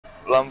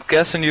Well, I'm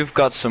guessing you've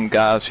got some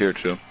guys here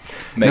to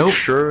make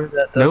sure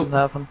that doesn't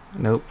happen.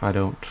 Nope, I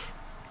don't.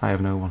 I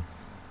have no one.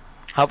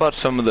 How about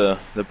some of the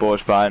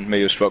boys behind me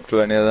who spoke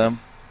to any of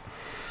them?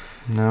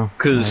 No.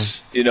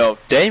 Because, you know,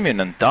 Damien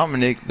and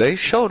Dominic, they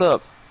showed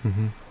up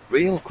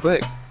real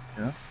quick.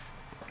 Yeah.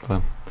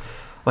 Well,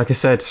 like I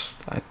said,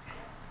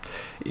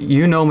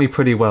 you know me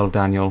pretty well,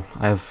 Daniel.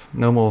 I have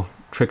no more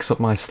tricks up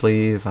my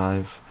sleeve.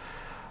 I've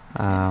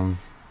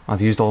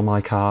used all my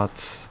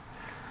cards,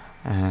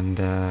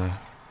 and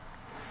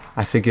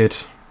I figured,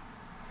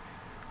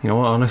 you know,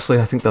 honestly,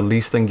 I think the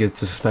least thing you'd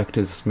suspect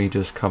is me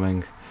just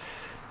coming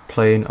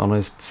plain,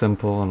 honest,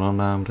 simple, and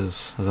unarmed,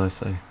 as I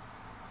say.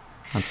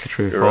 That's the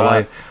truth.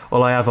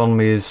 All I have on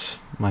me is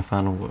my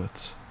final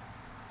words.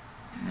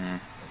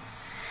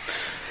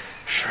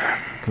 Sure.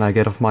 Can I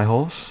get off my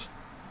horse?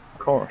 Of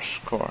course.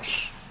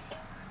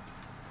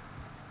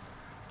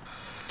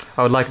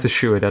 I would like to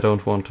shoe it. I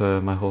don't want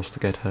my horse to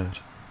get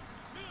hurt.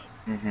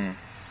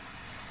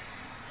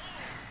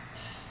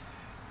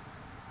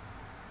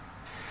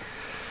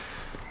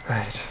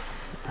 Right.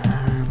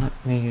 Let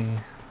me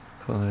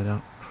pull it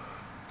up.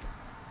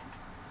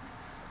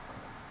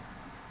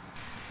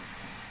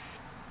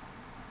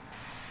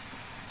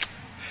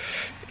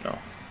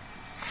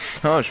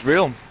 No, it's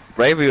real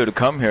brave of you to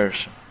come here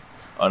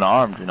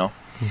unarmed, you know.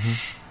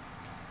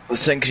 I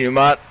was thinking you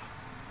might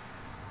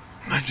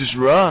just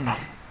run.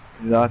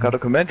 You know, I gotta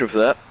commend you for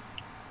that.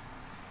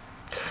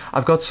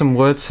 I've got some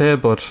words here,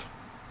 but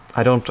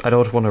I don't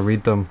want to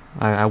read them.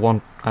 I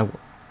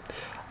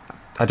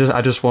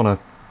just want to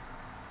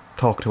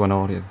talk to an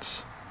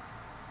audience.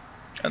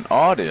 An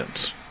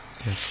audience?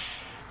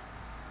 Yes.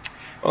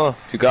 Oh,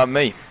 you got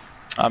me.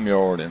 I'm your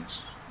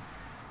audience.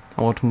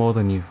 I want more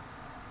than you.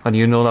 And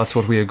you know that's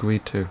what we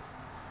agreed to.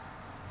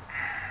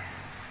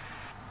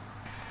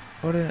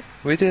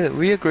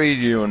 We agreed,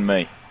 you and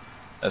me.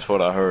 That's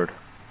what I heard.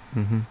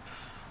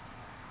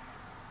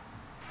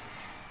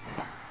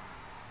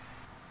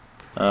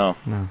 Oh.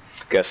 No.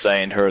 Guess I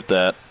ain't heard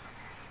that.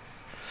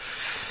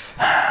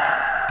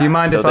 Do you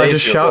mind if I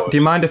just shout? Boys. Do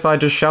you mind if I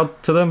just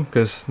shout to them?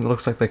 Because it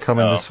looks like they're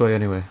coming this way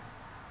anyway.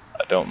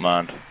 I don't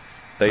mind.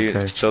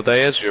 Okay. So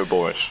they is your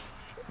boys.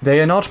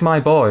 They are not my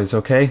boys,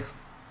 okay?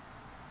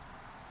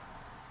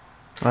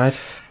 Right?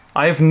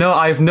 I have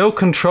no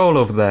control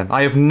over them.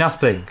 I have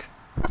nothing.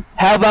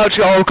 How about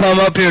you all come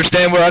up here,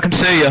 stand where I can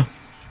see you?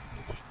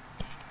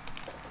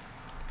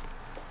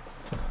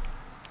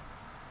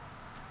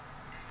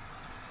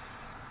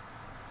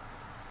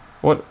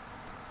 What?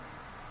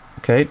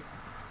 Okay.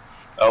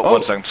 Oh,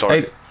 1 second,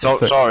 sorry.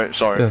 Hey,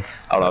 sorry. Yeah.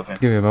 Out of here.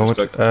 Give me a moment.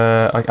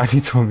 I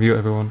need to unmute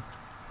everyone.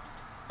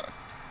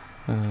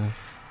 Oh,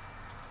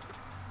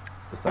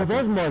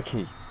 there's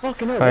Mikey.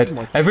 Fucking hell, right. there's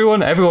Mikey.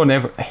 Everyone.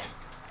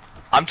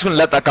 I'm just gonna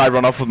let that guy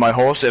run off with my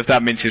horse if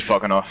that means he's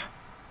fucking off.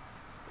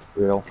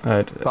 Real.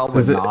 Right.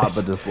 Probably not,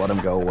 but just let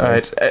him go away.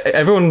 Alright,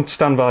 everyone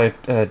stand by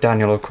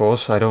Daniel, of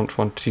course. I don't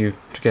want you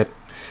to get...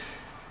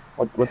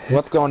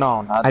 What's going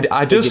on?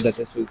 I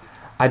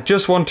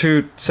just want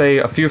to say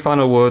a few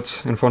final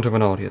words in front of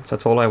an audience.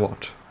 That's all I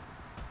want.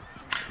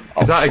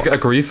 Is that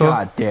agree for?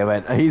 God damn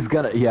it. He's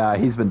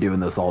been doing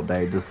this all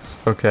day. Just...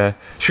 Okay.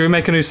 Should we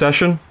make a new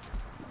session?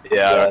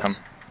 Yeah,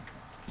 yes.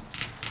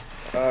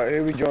 I reckon.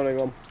 Who are we joining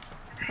on?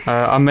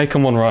 I'm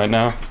making one right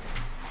now.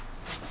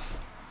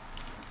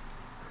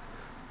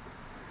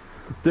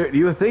 Dude,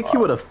 you would think he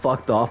would have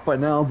fucked off by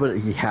now, but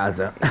he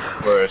hasn't.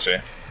 Where is he?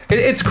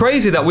 It's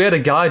crazy that we had a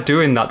guy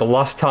doing that the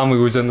last time we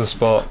was in the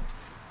spot.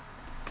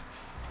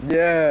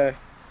 Yeah.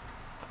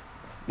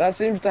 That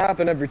seems to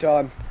happen every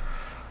time.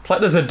 It's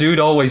like there's a dude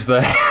always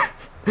there,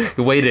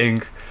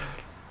 waiting.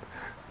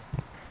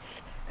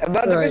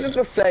 Imagine if it's just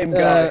the same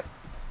guy.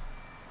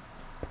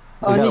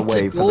 I need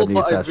to go,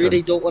 but I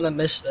really don't want to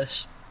miss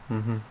this.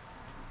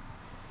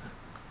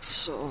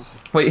 So...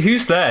 Wait,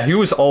 who's there? Who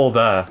was all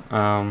there?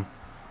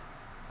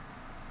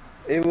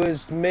 It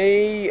was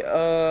me,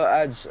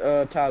 as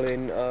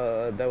Tallinn,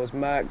 there was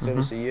Max,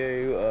 obviously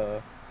you,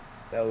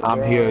 there was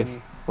I'm here.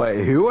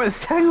 Wait, who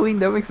was Tallinn?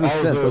 That makes no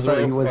sense. I thought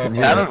he wasn't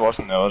here. Tallinn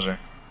wasn't there, was he?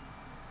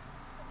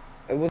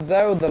 It was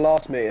there with the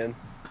last meeting.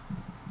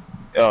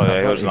 Oh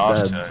yeah, he was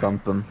last said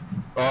something.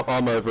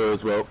 I'm over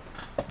as well.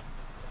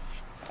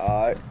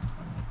 Alright.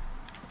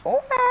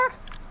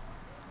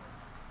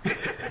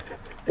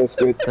 That's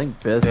good. I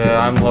think Biscuit. Yeah,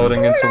 I'm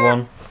loading into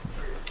one.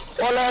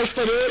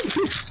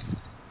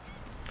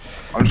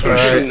 I'm just gonna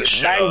shoot the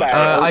shit out of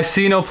him. I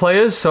see no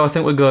players, so I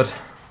think we're good.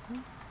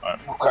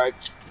 Okay.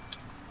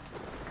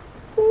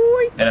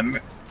 In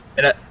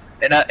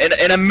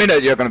a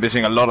minute, you're gonna be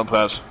seeing a lot of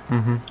players.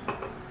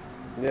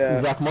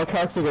 Yeah. Zach, my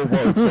character got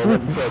woke, so I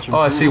went searching. Oh,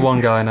 I see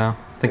one guy now.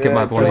 I think it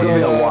might be one of There'll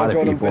be you. a lot of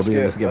Jordan people doing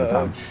this Biscuit, given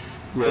time.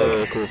 Yeah,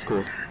 of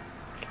course.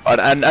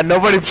 And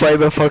nobody played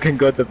the fucking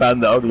good, the bad,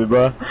 and the ugly,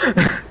 bro.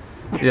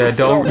 Yeah,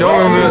 don't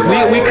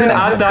remove. We can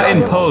add that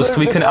in post.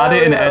 We can add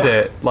it in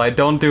edit. Like,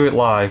 don't do it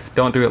live.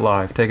 Don't do it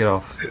live. Take it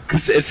off.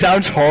 Cause it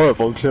sounds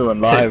horrible too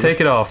in live. Take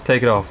it off.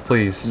 Take it off,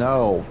 please.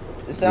 No.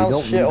 It sounds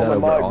don't shit need on the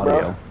that over mic, bro.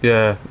 audio.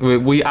 Yeah,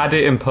 we add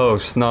it in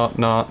post, not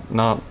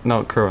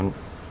current.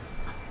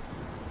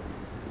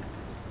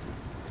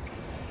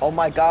 Oh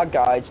my god,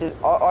 guys.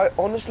 I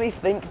honestly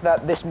think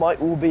that this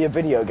might all be a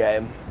video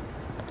game.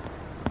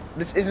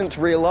 This isn't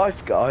real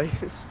life,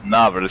 guys.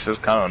 Nah, but it's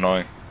just kind of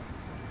annoying.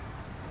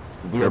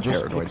 We are just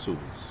paranoid. pixels.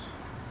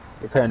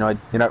 You're paranoid.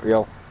 You're not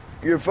real.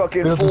 Your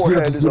fucking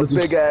forehead is a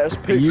big ass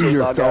pixel. You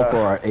yourself my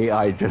are an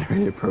AI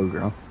generated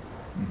program.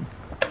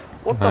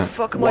 What the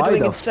fuck am I Why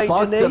doing the in Saint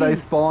fuck Denis? did I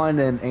spawn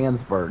in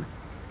Ansburg?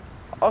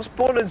 I was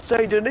born in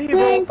Saint Denis,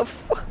 bro. What the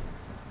fuck?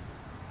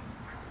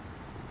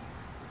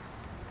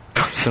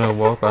 Just gonna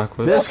walk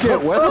backwards.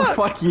 Biscuit, where the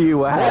fuck are you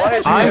Why at?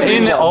 is I'm she in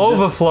doing that?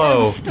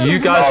 overflow. You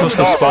guys must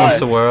have spawned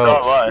somewhere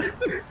else.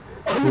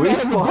 We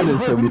spawned in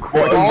some All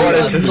What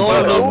is the this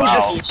normal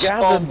about? people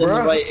spawned in the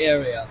Bruh. right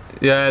area.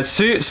 Yeah,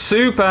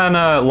 Soup and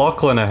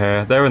Lachlan are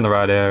here. They're in the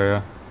right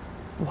area.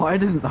 Why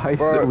didn't I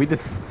Bro. we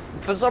just...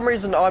 For some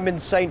reason, I'm in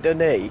Saint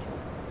Denis.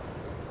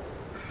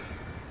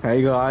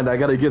 Hang on, I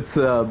gotta get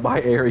to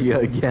my area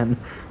again.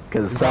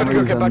 Cause I some gotta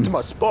go get back to reason...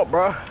 my spot,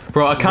 bro.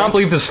 Bro, I can't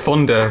believe this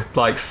thunder,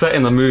 like,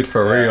 setting the mood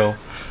for real.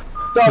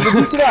 Dog, did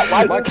you see that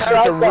lightning My character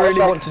strike that really was,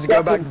 like, wanted to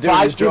go back and do his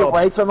 5 feet job.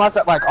 away from us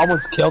that like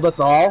almost killed us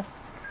all?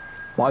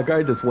 My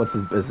guy just wants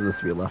his business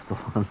to be left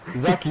alone.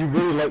 Zach, you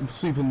really like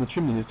sweeping the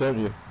chimneys, don't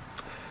you?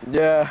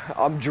 Yeah,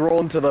 I'm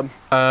drawn to them.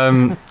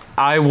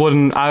 I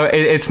wouldn't.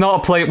 It's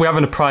not a play. We're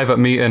having a private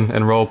meeting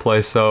in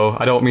roleplay, so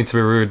I don't mean to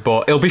be rude,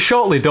 but it'll be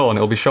shortly done.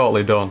 It'll be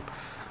shortly done.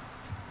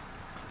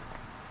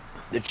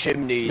 The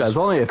chimneys. There's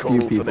only a cool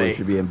few for people me. who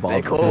should be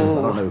involved They're with this. I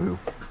cool. don't know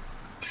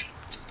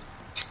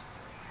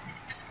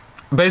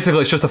who.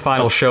 Basically, it's just a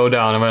final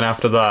showdown, and then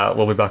after that,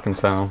 we'll be back in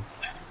town.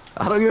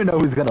 I don't even know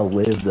who's gonna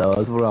live though.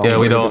 That's what I'm Yeah, we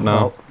worried don't know.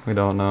 about. We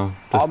don't know.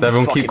 Just I'm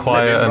everyone fucking keep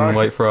quiet living, and bro.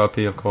 wait for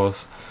RP, of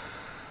course.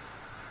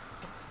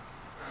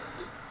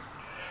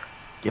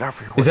 Get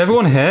off your Is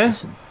everyone here?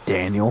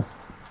 Daniel.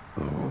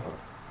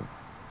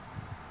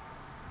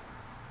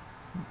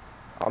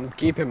 I'm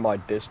keeping my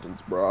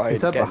distance, bro. I ain't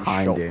He's up getting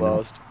behind shot Daniel.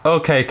 first.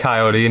 Okay,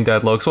 Coyote and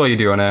Deadlocks, what are you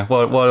doing here?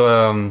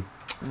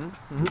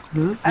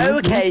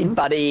 Okay,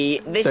 buddy.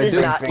 This They're is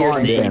just not your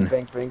fine, scene. Dan.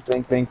 Bing, bing,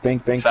 bing, bing, bing,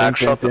 bing, Zach,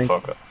 bing, shut the bing.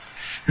 fuck up.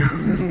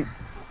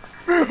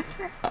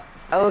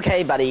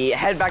 Okay, buddy.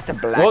 Head back to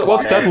Black.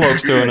 what's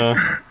Deadlocks doing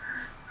here?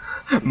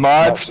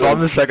 Mod, spawn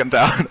the second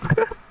down.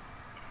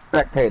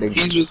 Spectating.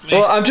 He's with me.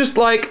 Well, I'm just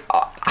like,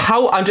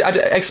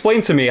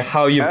 explain to me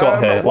how you've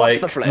got here. what's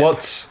Like, the flip?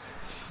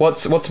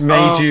 what's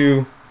made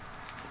you?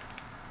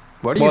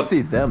 Where do you What-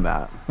 see them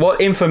at? What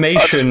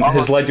information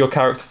has led your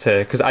character to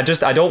here? Because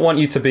I don't want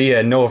you to be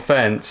here. No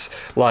offense.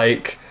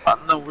 Like,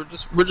 No, we're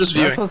just They're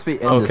viewing. supposed to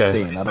be in Okay, the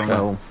scene. I don't okay.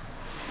 know.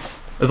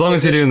 as long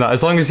as you're doing that,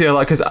 as long as you're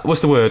like, because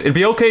what's the word? It'd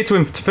be okay to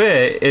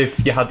interfere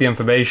if you had the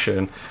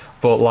information,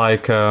 but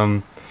like,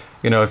 if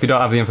you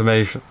don't have the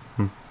information.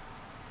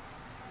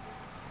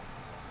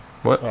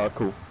 What? Oh,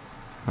 cool.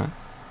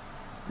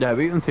 Yeah,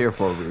 Beaton's here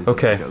for a reason.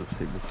 Okay. Because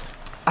he was...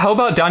 How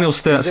about Daniel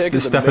bigger than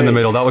step in the me.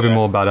 middle? That would be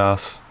more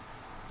badass.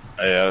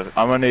 Yeah,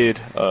 I'm gonna need.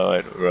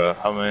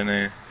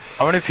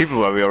 How many people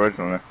were we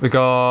originally? We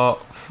got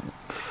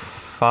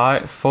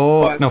five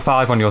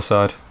on your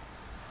side.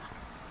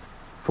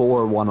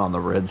 4, 1 on the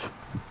ridge.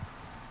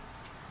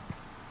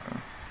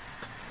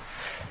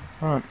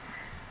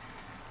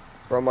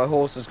 Bro, my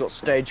horse has got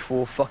stage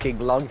 4 fucking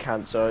lung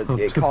cancer. I'm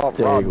It just can't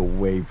staying run.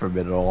 away from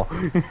it all.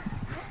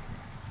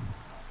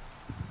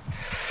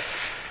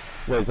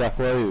 Wait, Zach,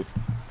 where are you?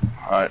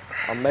 Alright.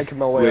 I'm making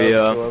my way We,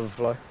 over to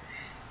Overflow.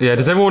 Yeah,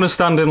 does everyone want to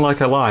stand in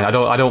like a line? I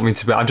don't mean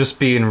to be. I'm just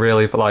being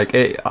really like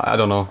it. I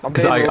don't know I'm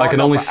because being I can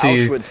lined only up at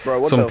see Auschwitz, bro.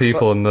 What some the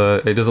people and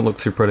it doesn't look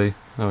too pretty.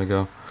 There we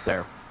go.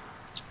 There.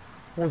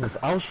 What is this,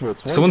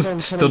 Auschwitz? Why Someone's are you trying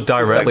stood to-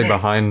 directly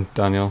behind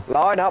Daniel.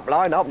 Line up,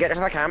 get to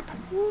the camp.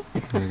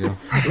 There you go.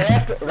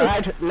 Left,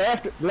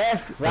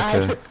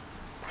 right.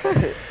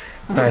 Okay.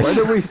 Where Nice.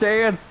 did we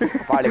stand?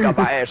 Finally got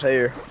my ass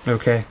here.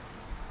 Okay.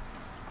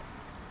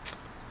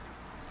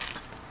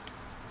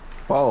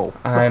 Whoa.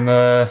 I'm.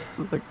 The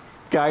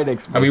guy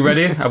next to me. Are we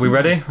ready? Are we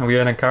ready? Are we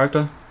in a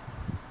character?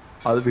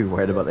 I would be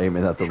worried about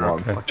aiming at the wrong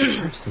Okay.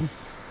 fucking person.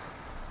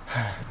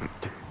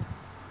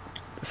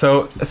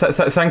 So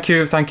thank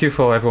you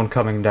for everyone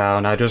coming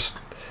down. I just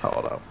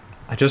Hold up.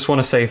 want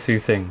to say a few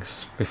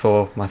things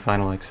before my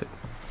final exit.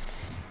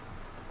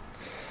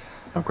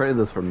 I'm creating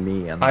this for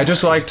me and... I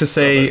just like to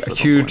say That's a the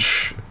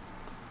huge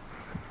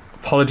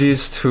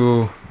apologies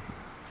to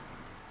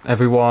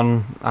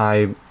everyone.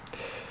 I've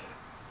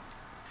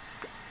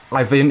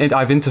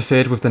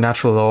interfered with the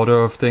natural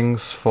order of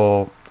things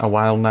for a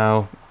while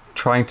now,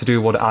 trying to do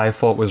what I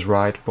thought was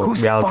right, but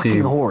Whose reality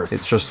fucking horse?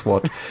 it's just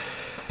what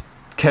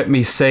kept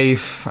me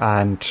safe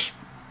and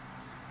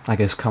I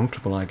guess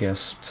comfortable, I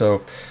guess.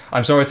 So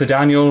I'm sorry to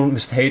Daniel,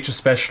 Mr. H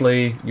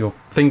especially, your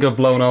finger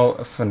blown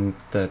off and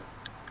the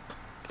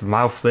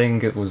mouth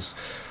thing, it was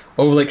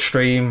overly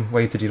extreme,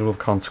 way to deal with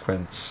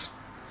consequence.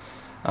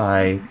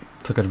 I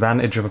took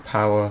advantage of a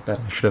power that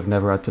I should have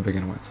never had to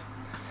begin with.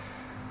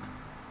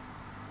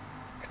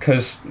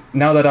 Because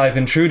now that I've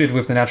intruded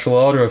with the natural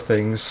order of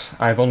things,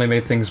 I've only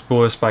made things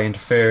worse by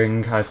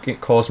interfering. I've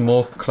caused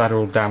more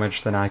collateral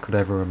damage than I could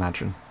ever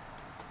imagine.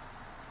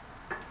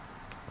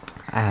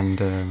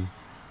 And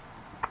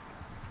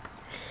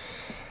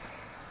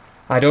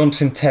I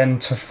don't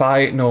intend to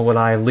fight, nor will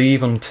I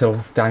leave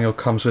until Daniel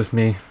comes with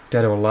me,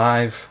 dead or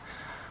alive.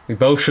 We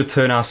both should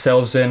turn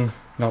ourselves in,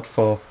 not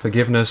for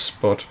forgiveness,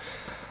 but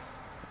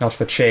not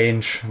for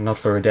change, not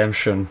for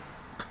redemption,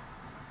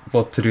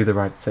 but to do the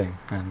right thing.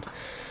 And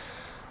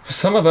for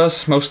some of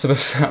us, most of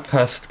us aren't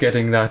past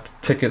getting that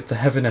ticket to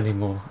heaven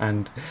anymore,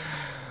 and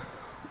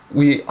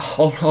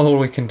all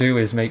we can do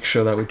is make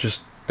sure that we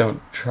just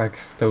don't drag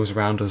those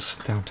around us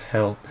down to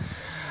hell.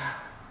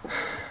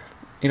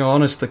 You know,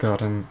 honest to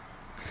God,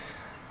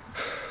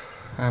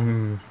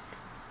 I'm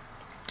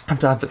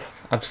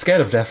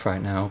scared of death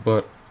right now,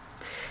 but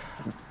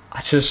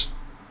I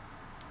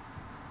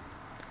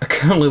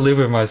can only live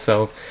with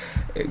myself,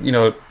 you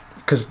know,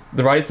 because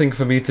the right thing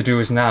for me to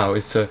do now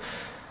is to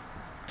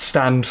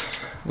stand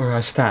where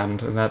I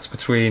stand, and that's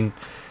between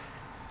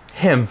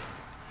him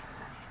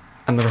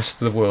and the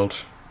rest of the world.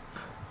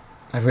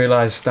 I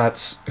realise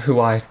that's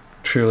who I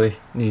truly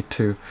need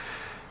to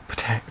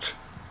protect.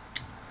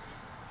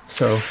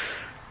 So,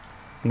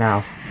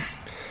 now,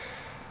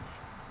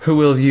 who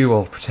will you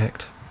all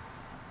protect?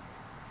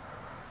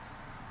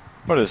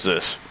 What is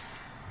this?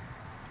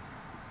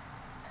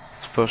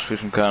 Supposed to be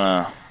some kind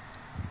of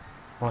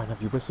Ryan,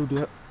 have you whistled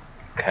yet?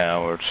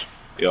 cowards,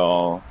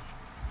 y'all.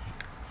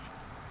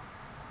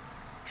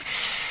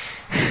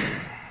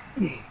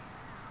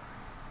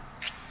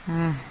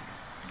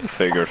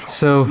 Figured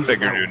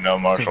you'd know,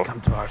 Marshall.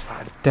 Come to our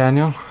side.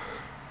 Daniel,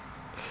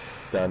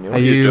 Daniel.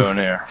 What are you doing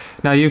here?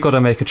 now you've got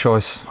to make a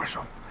choice.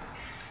 Marshall.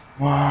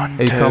 One,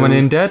 Are you coming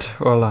in dead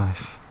or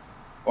alive?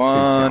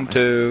 1,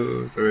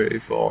 2, 3,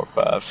 4,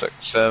 5,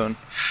 6, 7.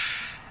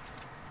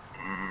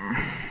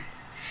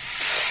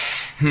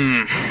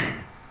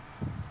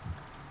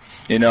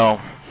 You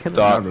know,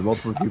 Doc,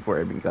 multiple people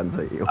are aiming guns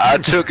at you. I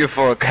took you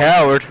for a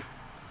coward,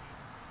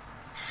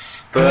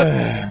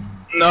 but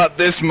not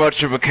this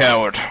much of a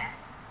coward.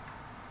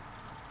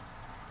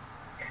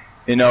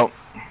 You know,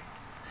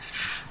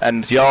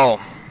 and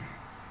y'all,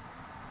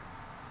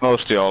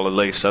 most of y'all at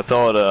least, I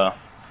thought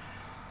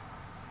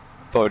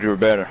you were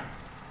better.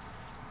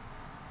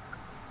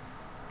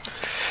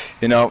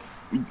 You know,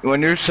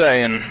 when you're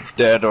saying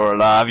dead or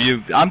alive,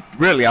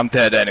 I'm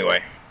dead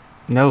anyway.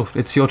 No,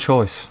 it's your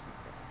choice.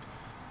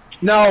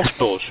 No. That's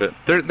bullshit.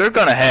 They're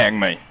gonna hang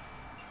me.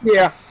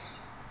 Yeah.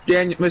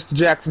 Daniel, Mr.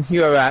 Jackson,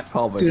 you're right.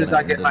 Probably As soon as gonna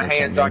I get end my it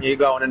hands with on you, you're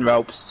going in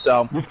ropes.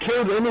 So. You've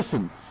killed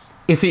innocents.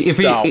 If we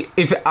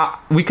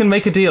can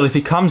make a deal. If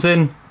he comes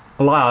in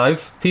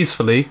alive,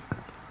 peacefully,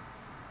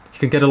 he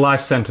can get a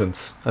life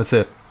sentence. That's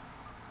it.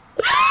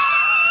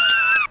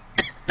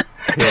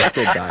 He'll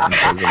still die in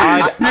prison.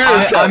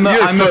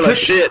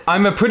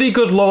 I'm a pretty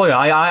good lawyer.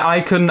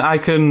 I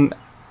can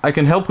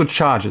help with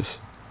charges.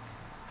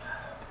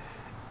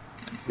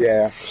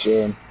 Yeah,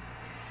 sure.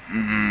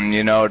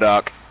 You know,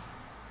 Doc,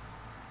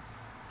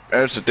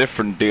 there's a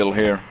different deal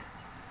here.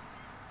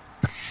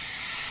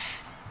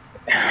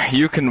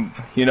 You can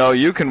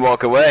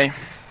walk away,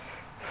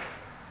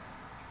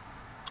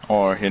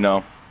 or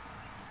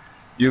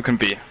you can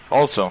be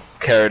also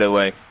carried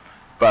away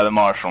by the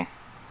marshal,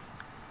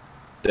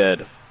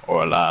 dead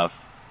or alive.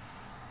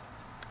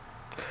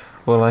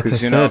 Well, like I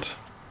said,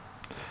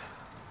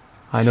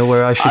 I know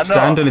where I should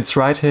stand, and it's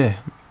right here.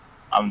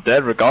 I'm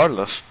dead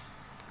regardless.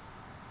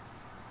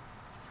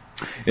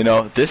 You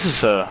know, this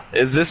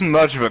isn't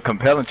much of a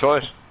compelling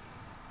choice.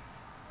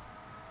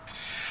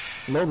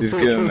 No, the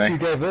sort of choice you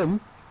gave him.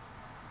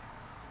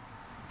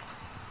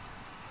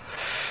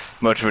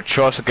 Much of a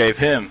choice I gave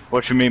him.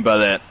 What you mean by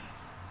that?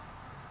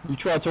 You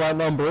tried to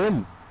outnumber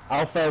him.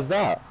 How fair is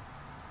that?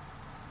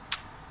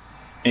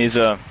 He's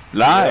a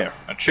liar,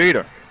 a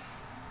cheater.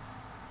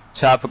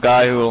 Type of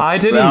guy who I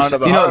didn't.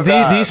 You know,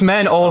 these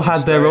men all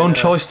had their own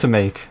choice to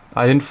make.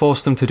 I didn't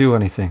force them to do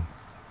anything.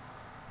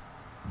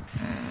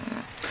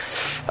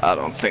 I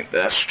don't think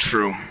that's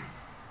true.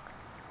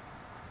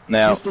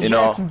 Now, Mr.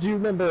 Jackson, do you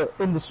remember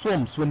in the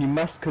swamps when you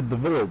massacred the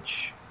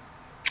village?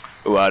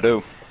 Oh, I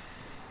do.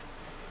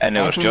 And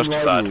it was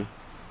justified.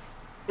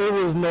 It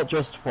was not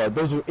justified.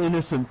 Those were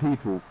innocent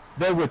people.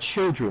 They were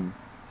children.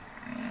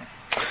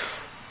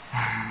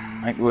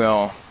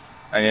 Well,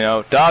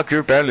 and Doc,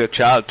 you're barely a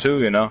child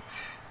too,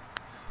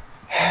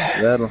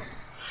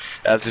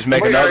 I'll just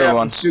make another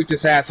one. Shoot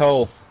this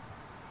asshole.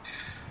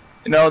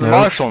 The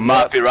marshal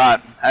might be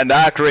right, and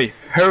I agree.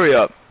 Hurry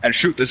up and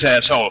shoot this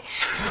asshole.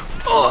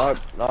 No,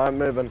 I'm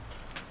moving.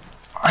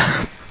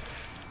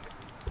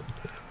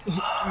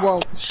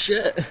 Well,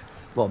 shit.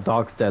 Well,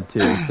 Doc's dead too,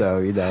 so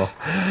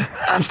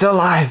I'm still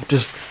alive.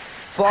 Just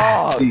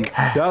fuck.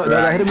 No,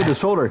 I hit him with the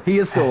shoulder. He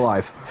is still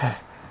alive.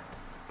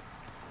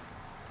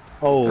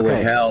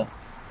 Holy hell!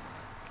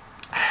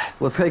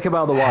 Let's take him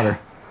out of the water.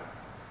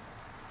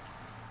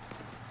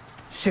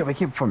 Shit, we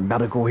came from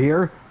medical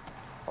here.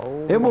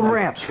 Oh it will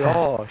ramp.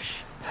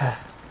 Gosh.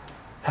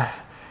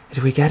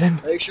 Did we get him?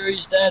 Make sure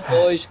he's dead,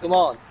 boys. Come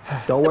on.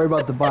 Don't worry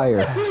about the buyer.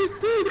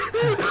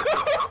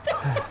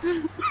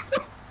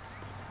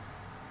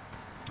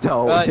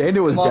 No, right,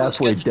 Daniel was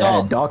definitely let's get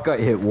dead. Doc got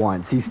hit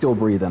once. He's still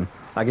breathing.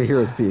 I can hear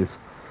his piece.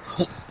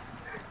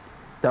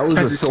 That was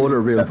a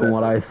shoulder view from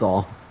what I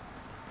saw.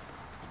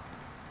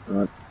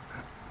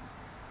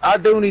 I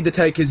do need to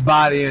take his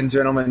body in,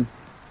 gentlemen.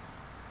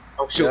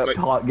 Oh, shoot me.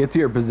 Todd, get to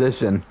your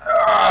position.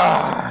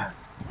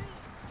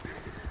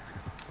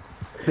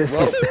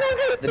 Well,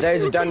 the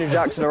days of Daniel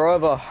Jackson are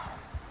over.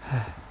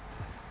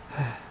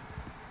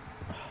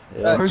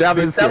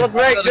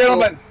 Celebrate,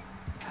 gentlemen!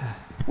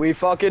 We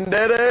fucking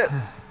did it!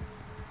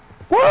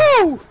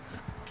 Woo!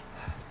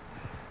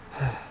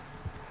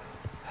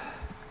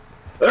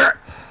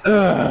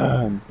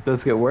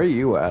 Biscuit, where are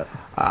you at?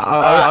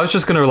 I was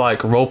just gonna like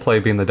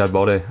roleplay being the dead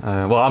body.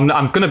 Well,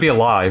 I'm gonna be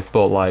alive,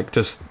 but like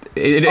just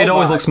it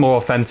always looks more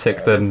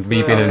authentic than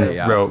me being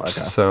in ropes.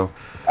 Okay. So.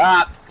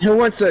 Who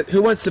wants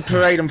to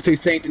parade him through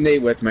Saint Denis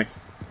with me?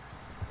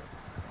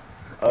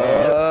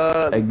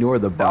 Ignore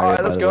the bio,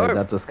 right, let's go.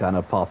 That just kind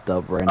of popped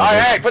up randomly.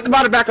 Hey, put the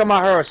body back on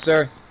my horse,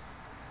 sir.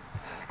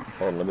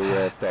 Hold on, let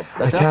me stop.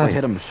 That definitely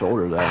hit him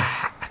shoulder though.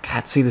 I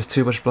can't see. There's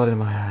too much blood in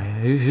my eye.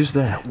 Who's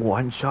there? That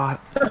one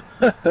shot.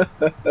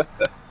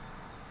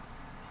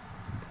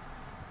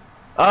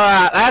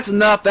 Alright, that's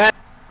enough.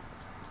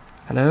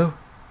 Hello?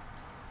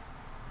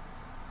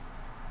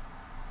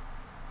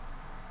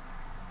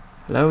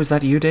 Hello, is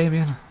that you,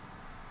 Damien?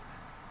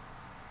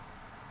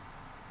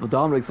 Well,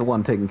 Dominic's the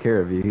one taking care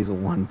of you. He's the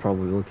one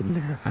probably looking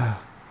there. Oh,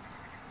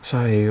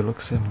 sorry, you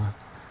look similar.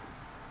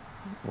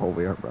 Well,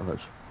 we are brothers.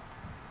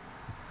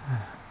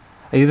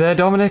 Are you there,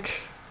 Dominic?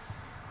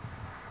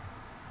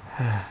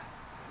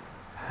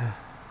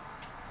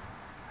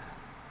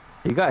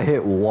 He got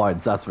hit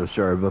once, that's for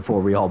sure,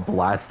 before we all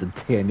blasted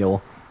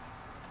Daniel.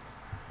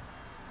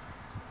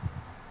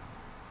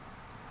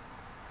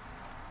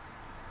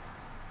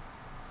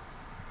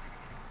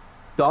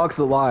 Dog's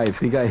alive.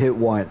 He got hit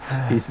once.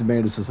 He's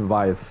managed to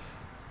survive.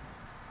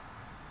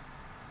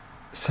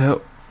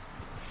 So,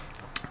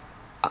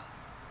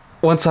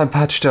 once I'm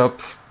patched up,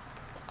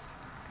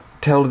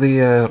 tell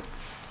the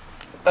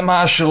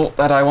marshal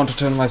that I want to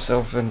turn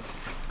myself in.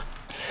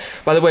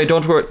 By the way,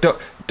 don't worry.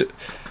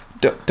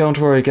 Don't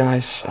worry,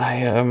 guys.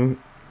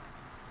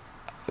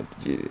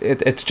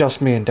 It's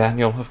just me and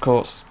Daniel, of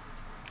course.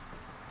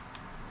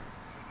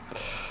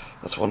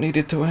 That's what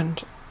needed to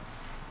end.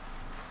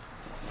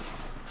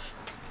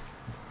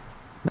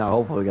 Now,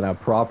 hopefully, we can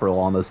have proper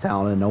law in this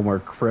town and no more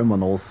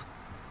criminals.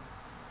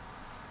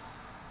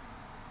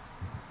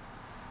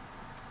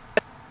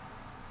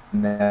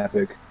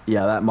 Navig.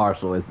 Yeah, that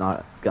marshal is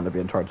not going to be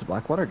in charge of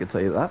Blackwater, I can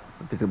tell you that.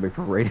 If he's going to be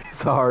parading,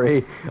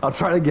 sorry. I'll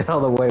try to get out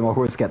of the way, my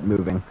horse get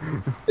moving.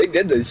 They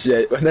did this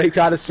shit. When they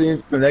caught a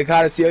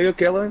serial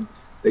killer,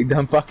 they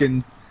done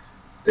fucking...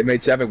 They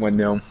made Chevy win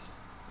them.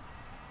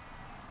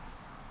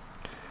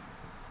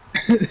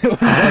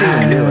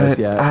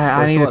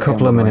 I need a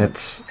couple of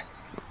minutes.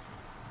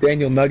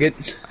 Daniel Nugget.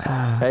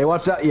 Hey,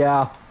 watch out,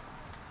 yeah.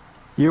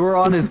 You were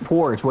on his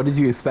porch. What did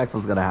you expect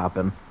was going to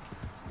happen?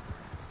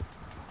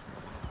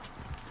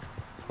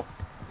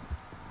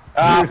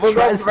 We'll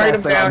go right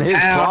him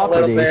downtown a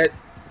little bit.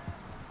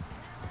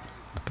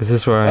 Is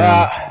this where I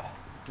am?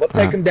 We'll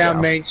take him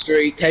down Main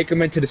Street, take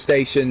him into the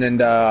station, and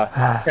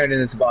turn in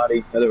his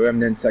body for the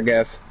remnants, I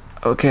guess.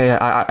 Okay,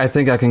 I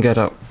think I can get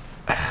up.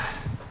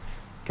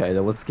 Okay,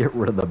 then let's get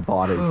rid of the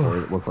body before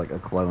it looks like a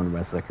clone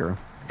massacre.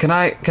 Can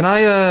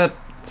I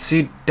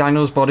see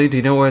Daniel's body? Do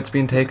you know where it's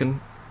been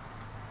taken?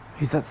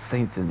 He's at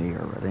Saint Denis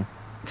already.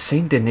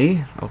 Saint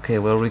Denis? Okay,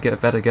 well we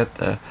better get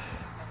there.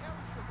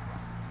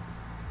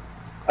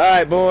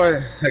 Alright,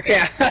 boy.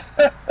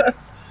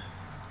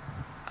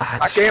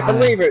 I can't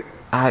believe it.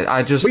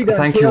 I just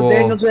thank you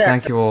all.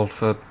 Thank you all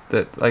for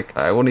that. Like,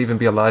 I wouldn't even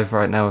be alive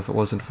right now if it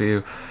wasn't for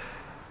you.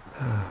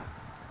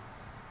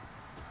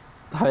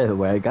 By the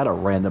way, I got a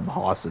random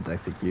hostage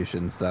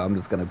execution, so I'm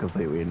just gonna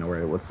completely ignore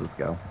it. Let's just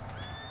go.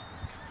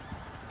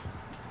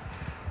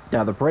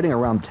 Yeah, they're parading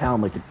around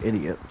town like an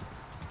idiot.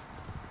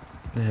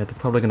 Yeah, they're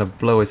probably gonna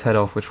blow his head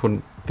off, which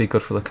wouldn't be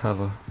good for the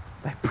cover.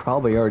 They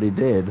probably already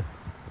did.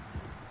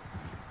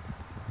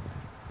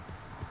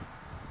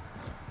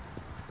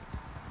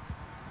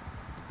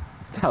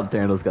 Now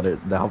Daniel's got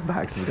it. Now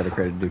Max is gonna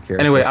create a new character.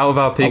 Anyway, out of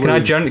RP,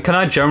 can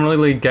I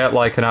generally get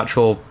like an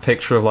actual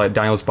picture of like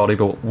Daniel's body,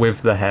 but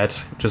with the head,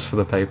 just for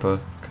the paper?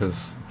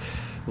 Because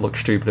it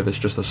looks stupid if it's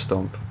just a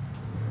stump.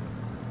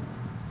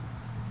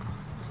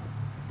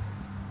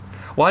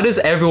 Why does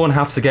everyone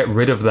have to get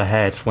rid of the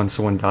head when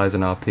someone dies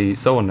in RP?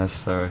 So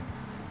unnecessary.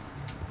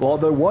 Well,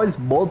 there was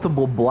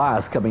multiple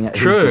blasts coming at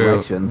his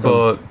direction.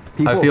 So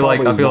but I feel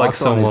like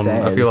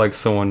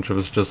someone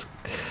was just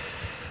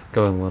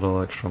going a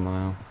little extra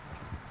mile.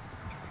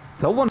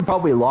 Someone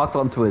probably locked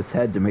onto his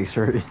head to make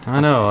sure. I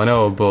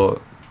know,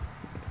 but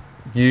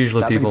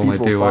usually people only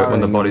do it when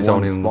the body's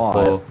only in the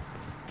floor.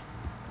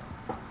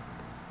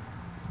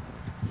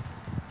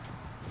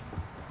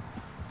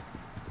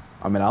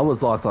 I mean, I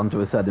was locked onto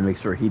his head to make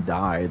sure he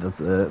died.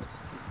 That's it.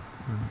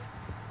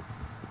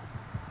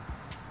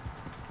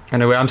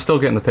 Anyway, I'm still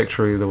getting the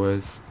picture either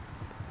ways.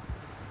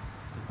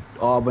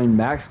 Oh, I mean,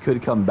 Max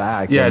could come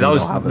back. Yeah,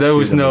 there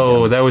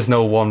was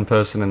no one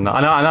person in that,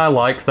 and I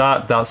like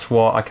that. That's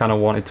what I kind of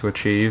wanted to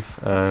achieve.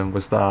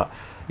 Was that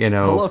you I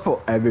know. love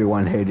how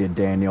everyone hated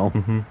Daniel.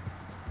 Hmm.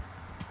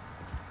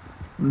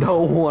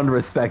 No one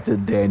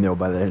respected Daniel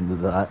by the end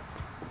of that.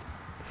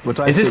 Which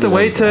I Is this the figured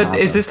way was gonna to? Is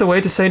happen. this the way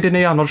to Saint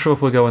Denis? I'm not sure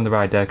if we're going the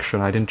right direction.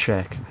 I didn't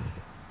check.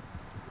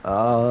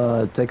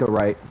 Take a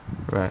right.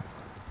 Right.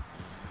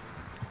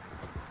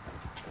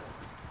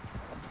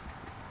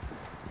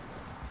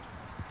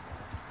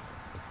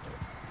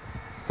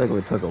 I think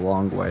we took a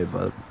long way,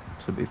 but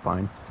should be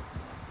fine.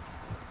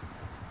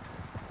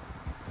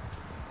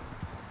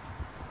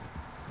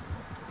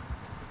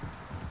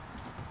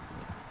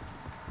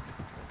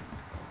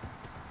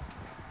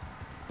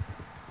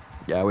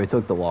 Yeah, we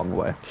took the long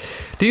way.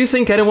 Do you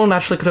think anyone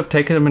actually could have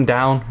taken him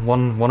down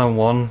one on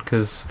one?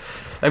 Because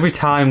every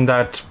time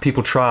that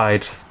people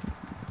tried,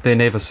 they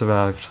never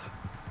survived.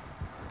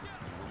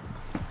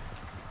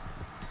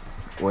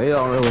 We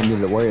don't really need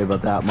to worry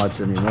about that much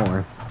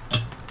anymore.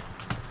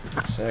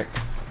 Sick.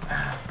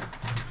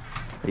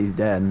 He's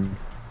dead.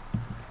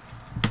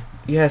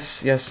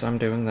 Yes, I'm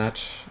doing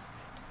that.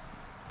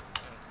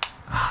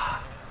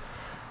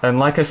 And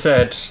like I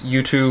said,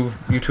 you two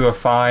are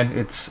fine.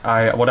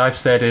 What I've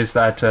said is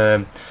that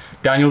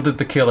Daniel did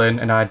the killing,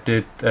 and I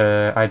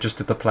just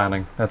did the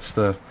planning. That's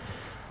a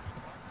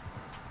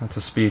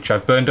speech.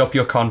 I've burned up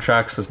your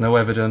contracts. There's no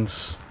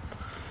evidence.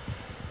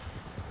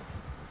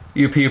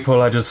 You people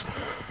are just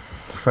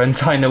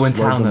friends I know in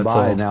town. Working That's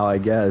by all. now, I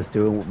guess,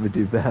 doing what we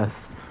do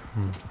best.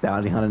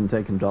 Bounty hunting and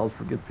taking jobs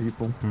for good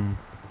people.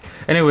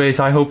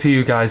 Anyways, I hope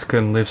you guys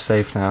can live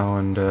safe now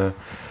and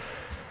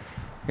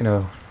you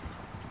know,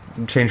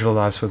 change your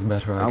lives for the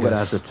better. I'm gonna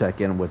have to check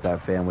in with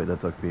that family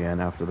that took me in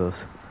after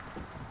this.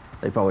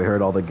 They probably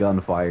heard all the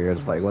gunfire.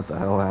 It's like, what the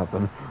hell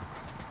happened?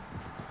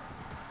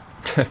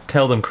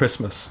 Tell them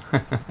Christmas.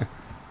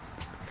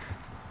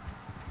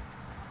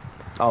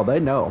 Oh, they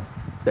know.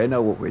 They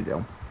know what we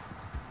do.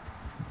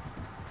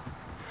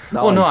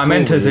 Not Well, no, like I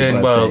meant as fully, in,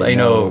 but well, they you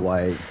know,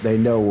 like they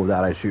know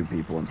that I shoot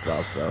people and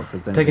stuff. So if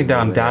it's taking anything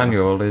down over there-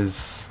 Daniel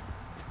is,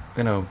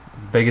 you know,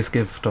 biggest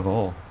gift of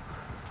all.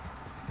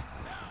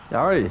 I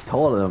already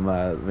told them,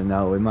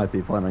 we might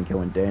be planning on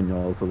killing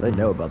Daniel, so they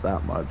know about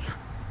that much.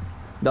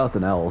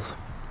 Nothing else.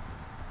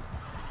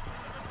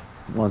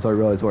 Once I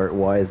realized where it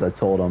was, I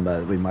told them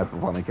that we might be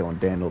planning on killing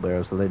Daniel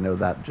there, so they know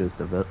that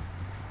gist of it.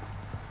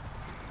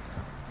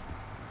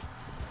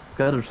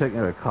 Gotta check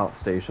at a cop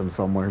station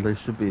somewhere. They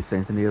should be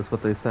Saint Denis,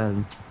 what they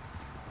said.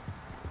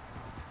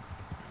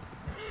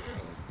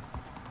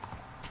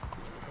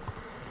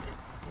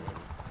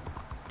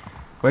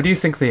 Where do you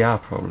think they are,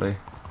 probably?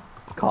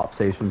 Cop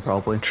station,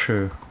 probably.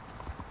 True.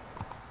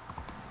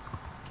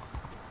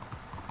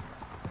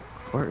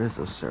 Where is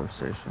this service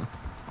station?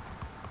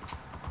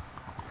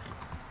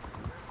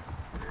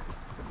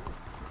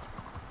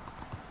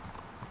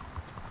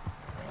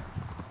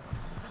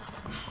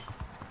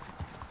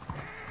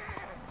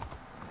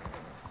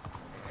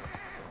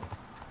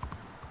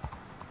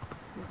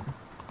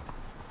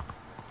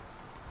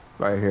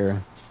 Right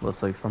here.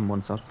 Looks like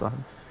someone's outside.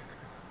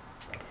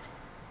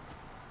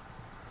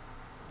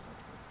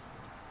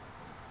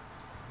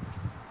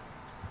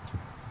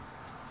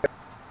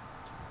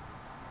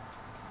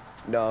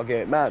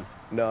 Nugget man.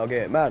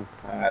 Nugget man.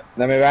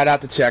 Let me write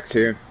out the check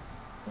too.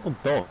 Oh,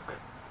 Doc.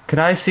 Can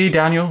I see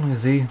Daniel?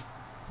 Is he?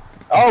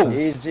 Oh,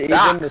 He's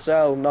Doc. in the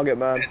cell, Nugget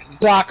man.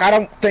 Doc, I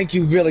don't think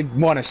you really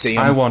want to see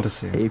him. I want to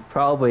see him. He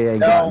probably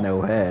ain't got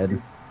no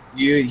head.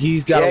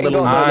 He's got Yeah, a he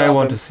little. got- I nothing.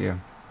 want to see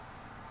him.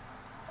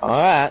 All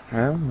right,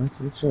 well,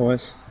 that's your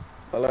choice.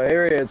 Hello,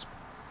 here he is.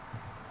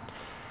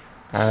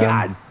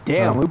 God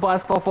damn, oh. we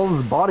blasted off all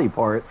his body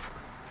parts.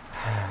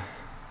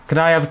 Can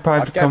I have a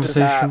private kept his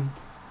hat. conversation?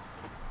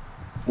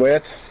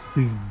 With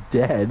He's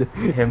dead.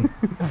 Him.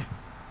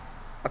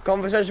 A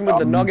conversation with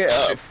the Nugget.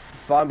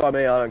 Fine by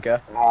me, I don't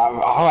care.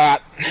 all right.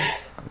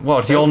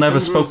 What? You all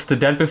never spoke to the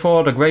dead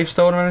before, the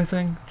gravestone or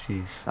anything?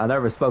 Jeez. I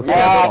never spoke to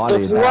Yeah, a body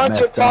there's that one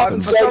messed to up. talk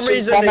And... For some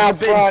reason, Come it's out a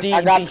bit front,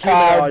 I got the dehumanized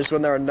cards.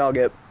 when they're a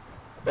Nugget.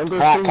 All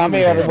right, come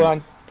here,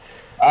 everyone.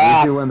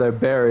 Usually when they're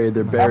buried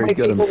How many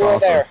good and people were proper.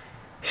 there?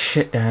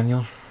 Shit,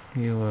 Daniel.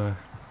 You,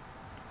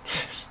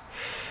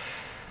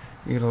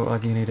 you look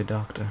like you need a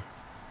doctor.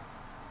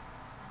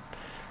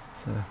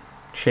 It's a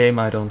shame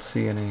I don't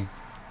see any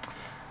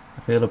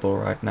available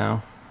right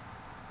now.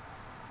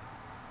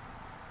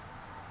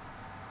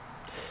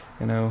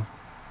 You know,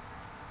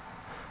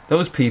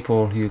 those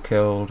people you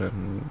killed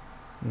and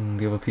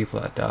the other people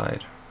that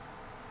died,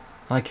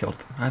 I killed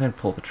them. I didn't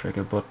pull the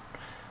trigger, but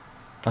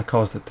I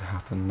caused it to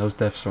happen. Those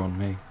deaths are on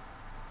me.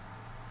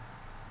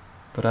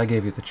 But I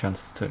gave you the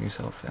chance to turn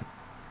yourself in.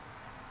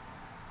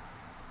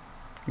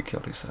 You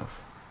killed yourself.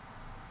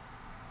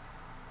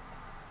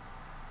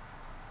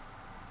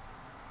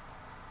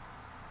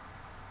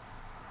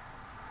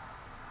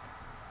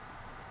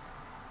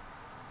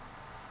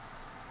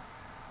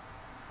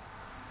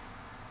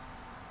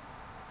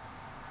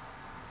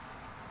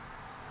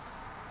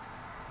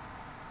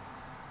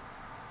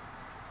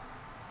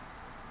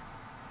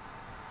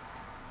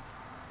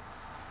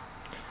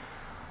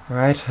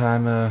 Right,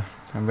 I'm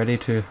ready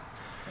to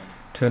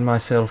turn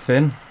myself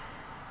in.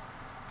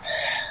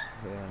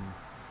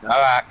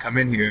 Alright, come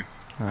in here.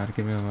 Alright,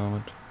 give me a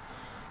moment.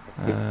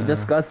 We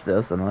discussed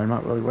this, and I'm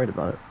not really worried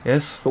about it.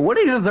 Yes? But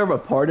wouldn't he deserve a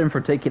pardon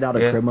for taking out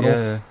a criminal?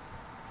 Yeah.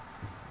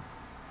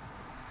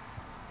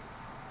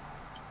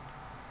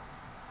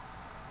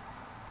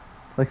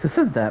 Like,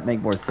 doesn't that make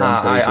more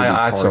sense? Sorry,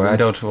 I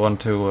don't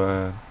want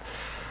to,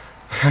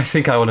 I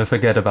think I want to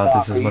forget about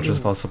this as much as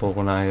possible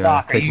when I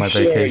take my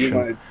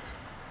vacation.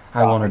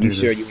 I want to do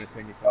this. Are you sure you want to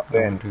turn yourself I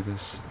in? want to do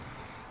this.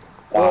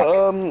 They're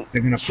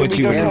gonna put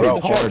you in the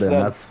ropes. Pardon,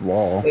 that's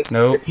law.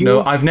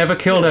 No, I've never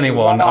killed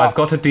anyone. I've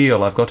got a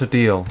deal.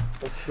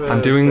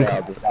 I'm doing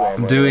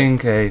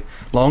a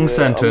long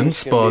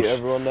sentence, but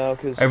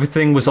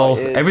everything was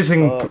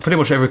pretty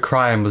much every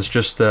crime was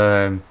just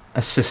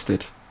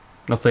assisted.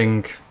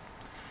 Nothing.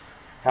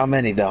 How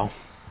many though?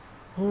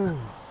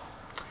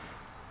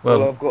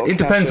 Well, it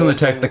depends on the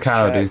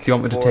technicalities. Do you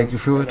want me to take you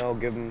through it? I'll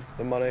give him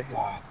the money.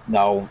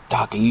 No,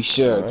 Doc, are you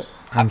sure? Right.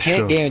 I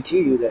can't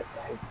guarantee you that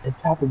they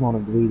probably won't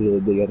agree to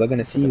the deal. They're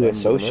gonna see you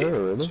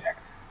associated with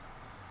Jackson.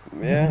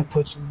 Yeah. They're gonna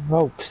put you in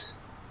ropes.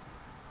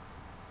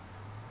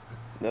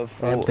 Never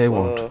thought, They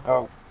won't.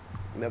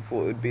 Never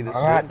thought it would be this.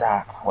 Alright,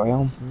 Doc.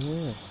 Well,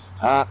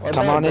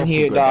 come on in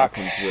here, Doc.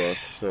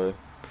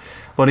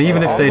 But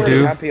even if they I'm really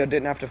do, happy I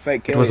didn't have to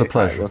fake kill it was a you.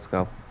 pleasure. Let's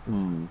go.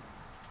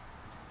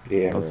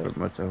 Yeah. That's pretty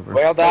much over.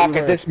 Well, Doc,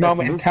 at this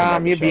moment in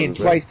time, you're being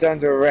placed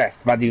under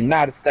arrest by the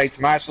United States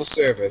Marshal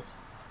Service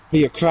for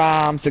your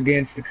crimes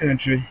against the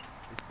country,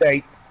 the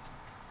state,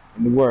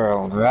 and the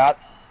world, right?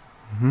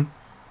 Mm-hmm.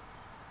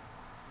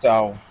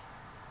 So,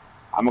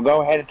 I'm gonna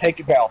go ahead and take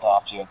your belt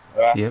off you,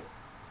 right? Yep.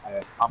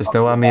 There's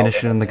no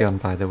ammunition in the gun,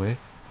 by the way.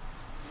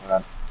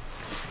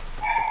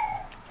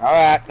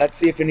 Alright, let's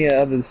see if any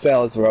other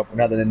cells are open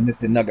other than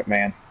Mr. Nugget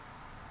Man.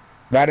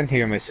 Right in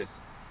here, mister.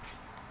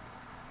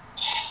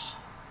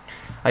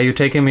 Are you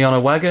taking me on a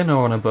wagon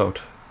or on a boat?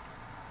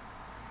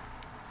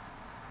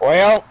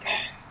 Well,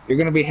 you're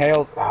gonna be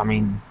held. I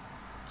mean,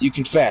 you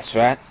confess,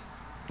 right?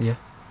 Yeah.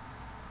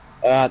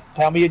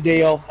 Tell me your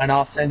deal, and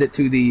I'll send it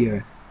to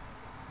the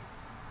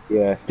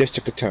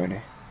district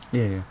attorney.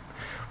 Yeah.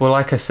 Well,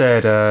 like I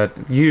said,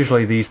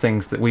 usually these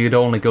things that we would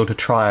only go to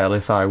trial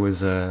if I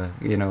was,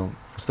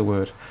 what's the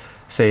word?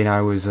 Saying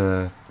I was,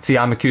 see,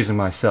 I'm accusing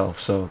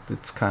myself, so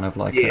it's kind of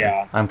like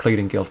I'm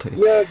pleading guilty.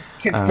 You're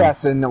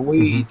confessing.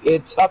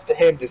 It's up to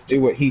him to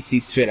do what he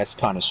sees fit as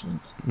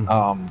punishment.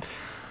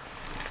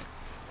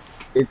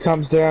 It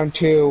comes down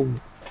to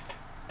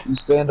you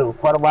spend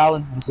quite a while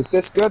in this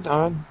assist good,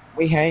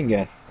 we hang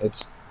you.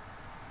 It's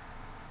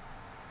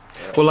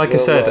well, like I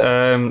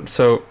said,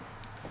 so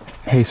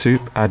hey,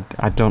 Soup, I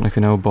don't know if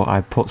you know, but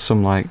I put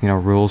some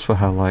rules for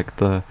how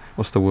the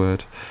what's the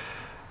word?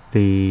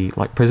 The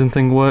prison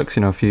thing works,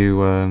 if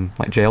you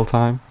jail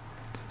time.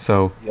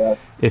 So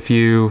if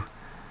you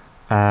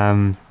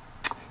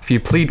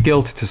plead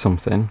guilty to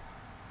something,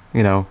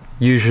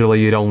 usually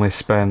you'd only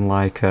spend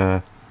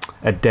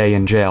a day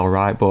in jail,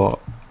 right? But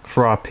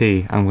for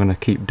RP, I'm gonna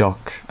keep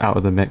Doc out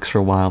of the mix for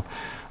a while.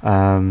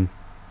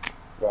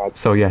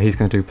 So yeah, he's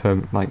gonna do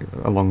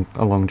a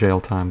long jail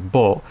time.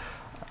 But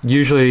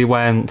usually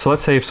so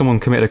let's say if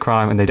someone committed a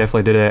crime and they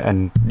definitely did it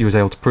and you was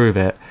able to prove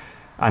it,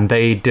 and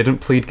they didn't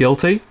plead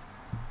guilty,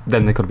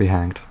 then they could be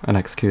hanged and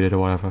executed or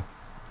whatever.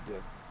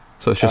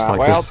 So it's just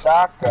this.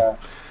 Doc,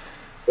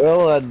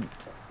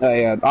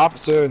 an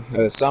officer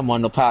or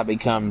someone will probably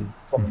come.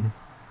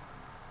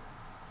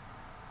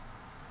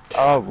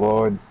 Oh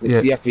Lord,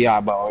 it's the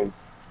FBI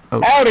boys.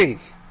 Oh. Howdy!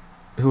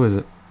 Who is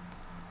it?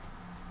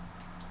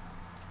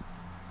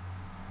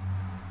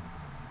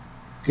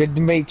 Good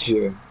to meet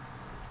you.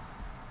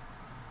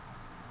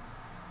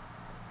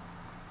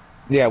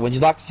 Yeah, would you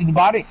like to see the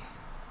body?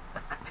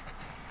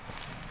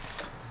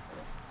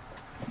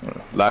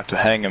 I'd like to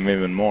hang him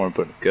even more,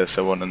 but I guess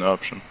that wasn't an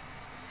option.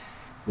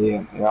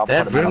 Yeah, I'll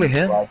that put him really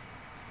him?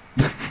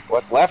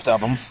 What's left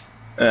of him?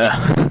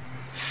 Yeah.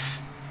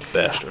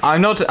 Bastard.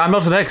 I'm not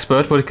an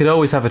expert, but he could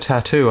always have a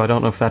tattoo. I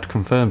don't know if that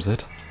confirms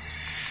it.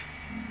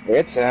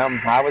 It's him.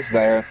 I was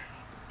there.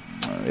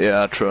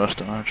 Yeah, I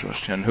trust him.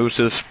 And who's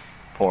this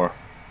poor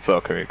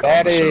fucker?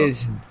 That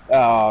is,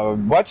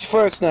 what's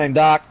your first name,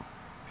 Doc?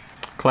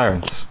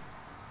 Clarence.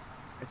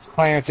 It's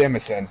Clarence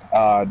Emerson.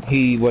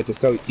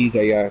 He's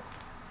a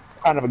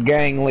kind of a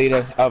gang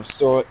leader of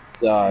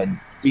sorts.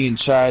 Being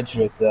charged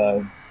with,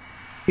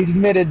 he's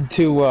admitted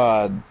to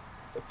a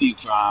few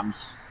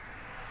crimes.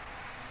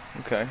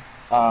 Okay.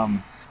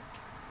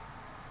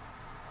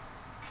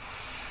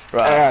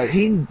 Right.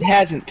 He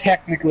hasn't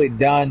technically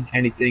done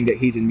anything that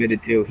he's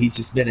admitted to. He's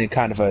just been in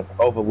kind of an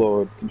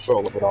overlord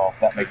control of it all. If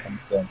that makes some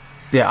sense.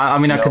 Yeah, I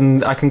mean,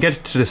 I can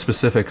get to the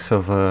specifics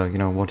of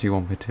what do you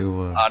want me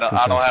to. I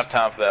don't have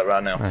time for that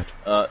right now.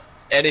 Right.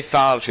 Any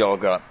files y'all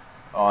got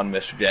on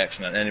Mr.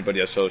 Jackson and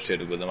anybody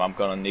associated with him, I'm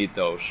gonna need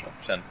those.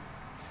 Send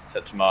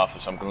to my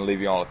office. I'm gonna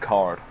leave you all a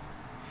card.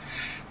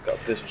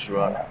 Got business to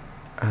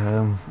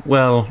run.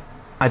 Well,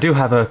 I do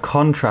have a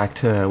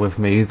contract with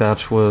me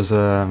that was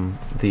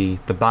the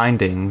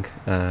binding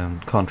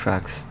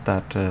contracts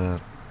that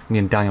me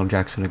and Daniel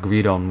Jackson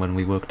agreed on when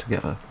we worked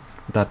together.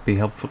 Would that be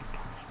helpful?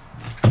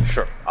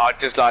 Sure.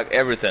 Just like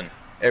everything.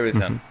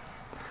 Everything.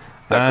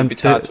 That could And be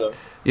tied to...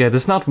 yeah,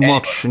 there's not Anyway.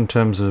 much in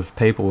terms of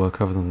paperwork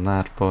other than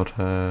that, but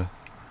I'm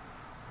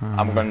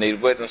gonna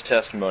need witness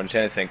testimonies,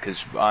 anything,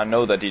 because I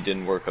know that he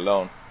didn't work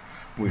alone.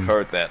 We've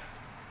heard that.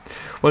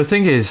 well, the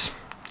thing is,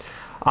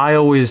 I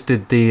always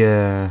did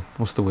the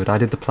what's the word? I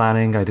did the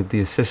planning, I did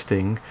the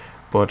assisting,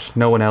 but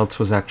no one else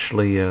was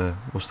actually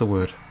what's the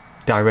word?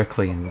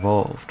 Directly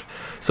involved.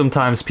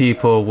 Sometimes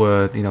people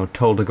were,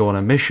 told to go on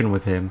a mission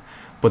with him,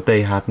 but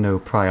they had no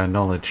prior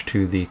knowledge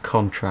to the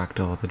contract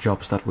or the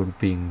jobs that were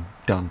being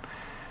done.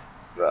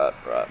 Right.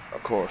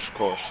 Of course.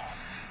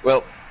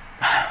 Well,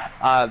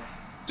 I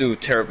do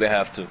terribly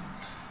have to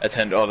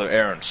attend other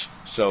errands,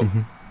 so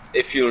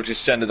if you'll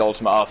just send it all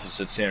to my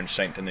office at here in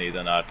Saint Denis,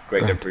 then I'd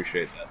greatly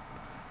appreciate that.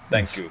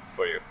 Thank you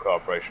for your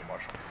cooperation,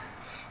 Marshal.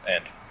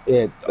 And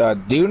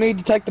do you need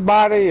to take the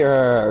body,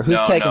 or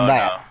who's taking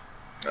that?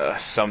 No.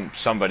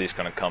 Somebody's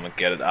gonna come and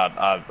get it.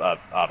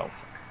 I don't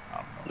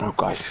know.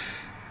 Okay.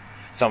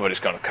 Somebody's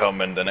gonna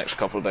come in the next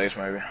couple of days,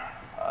 maybe.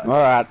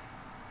 Alright.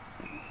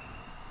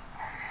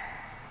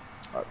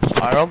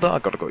 Alright, I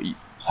gotta go eat.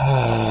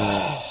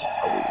 I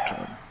will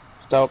return.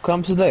 So it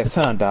comes to this,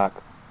 huh,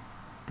 Doc?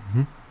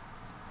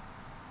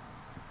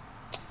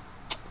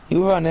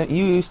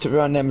 You used to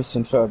run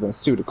Emerson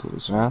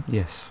Pharmaceuticals, right?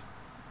 Yes.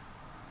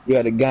 You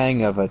had a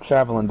gang of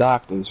traveling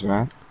doctors,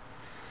 right?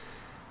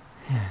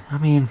 Yeah, I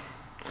mean,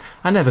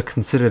 I never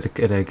considered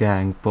it a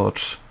gang,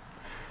 but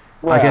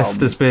I guess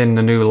there's been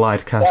a new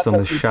light cast on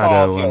the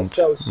shadow and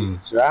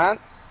associates, right?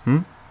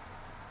 That's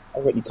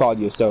what you called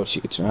your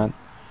associates, right?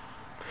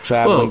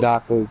 Traveling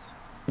doctors.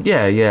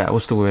 Yeah.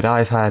 What's the word?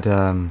 I've had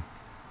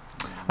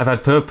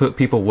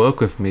people work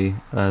with me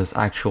as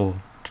actual,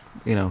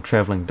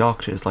 traveling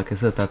doctors. Like I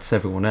said, that's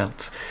everyone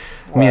else.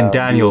 Me and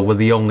Daniel were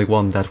the only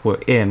one that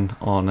were in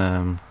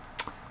on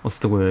what's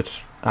the word?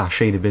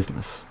 Shady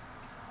business.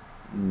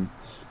 You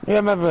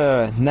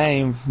remember a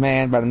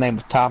man by the name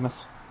of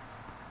Thomas?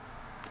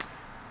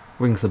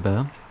 Rings a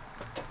bell.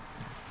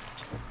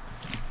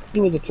 He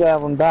was a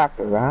traveling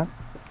doctor, right?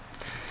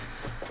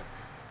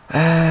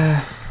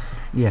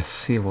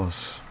 Yes, he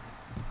was.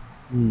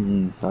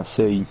 I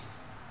see.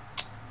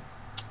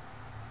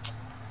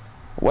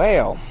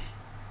 Well,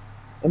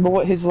 remember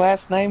what his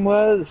last name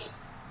was?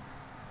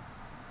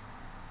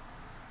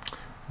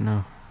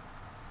 No.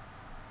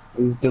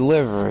 It was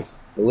Delivery.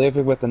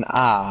 Delivery with an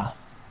I.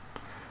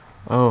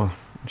 Oh,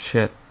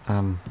 shit.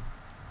 Yeah.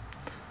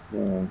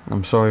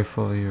 I'm sorry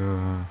for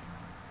your...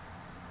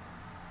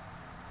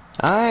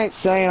 I ain't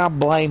saying I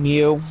blame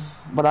you,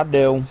 but I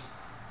do.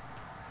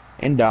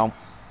 And don't.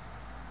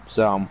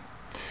 So,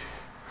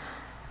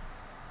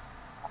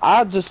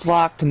 I'd just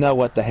like to know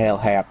what the hell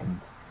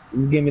happened.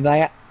 You give me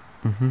that?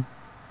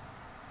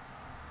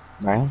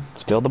 Well,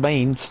 spill the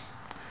beans.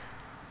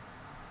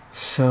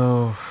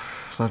 So,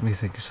 let me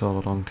think. It's all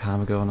a long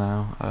time ago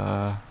now.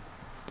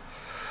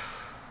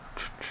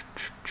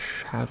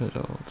 How did it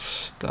all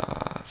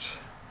start?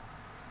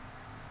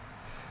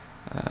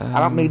 I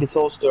don't need this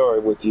whole story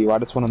with you. I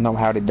just want to know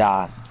how he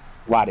died.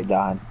 Why he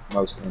died,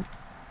 mostly.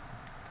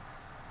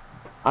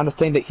 I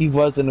understand that he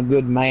wasn't a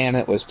good man.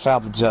 It was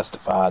probably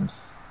justified.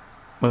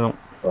 Well,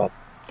 But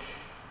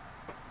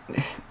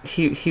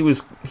he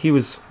was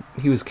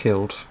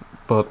killed,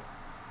 but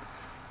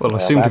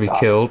assumed to be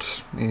killed.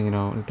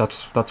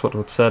 That's what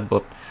was said,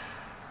 but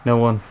no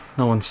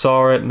one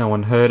saw it, no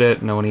one heard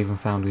it, no one even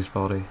found his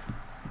body.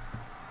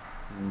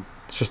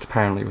 It's just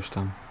apparently it was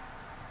done.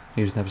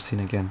 He was never seen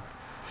again.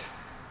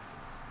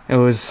 It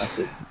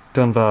was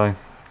done by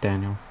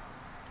Daniel.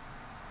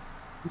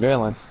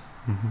 Really?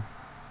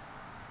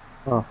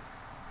 Huh.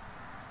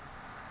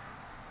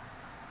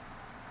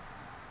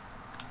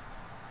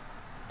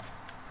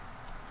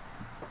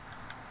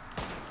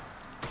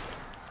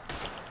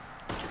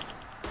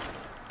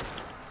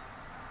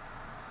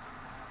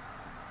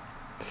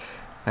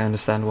 I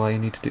understand why you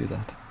need to do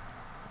that.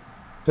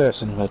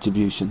 Personal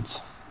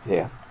retributions.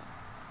 Yeah.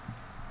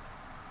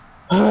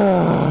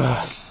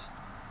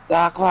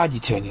 Doc, why'd you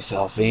turn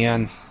yourself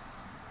in?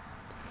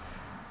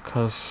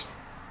 Because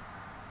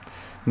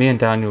me and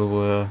Daniel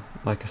were,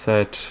 like I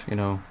said,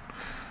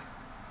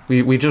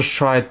 we just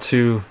tried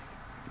to,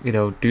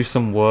 do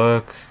some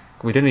work.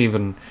 We didn't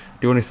even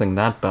do anything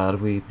that bad.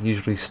 We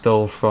usually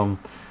stole from,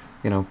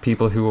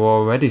 people who were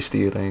already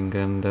stealing,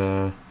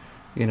 and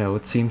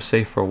it seemed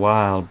safe for a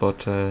while,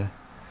 but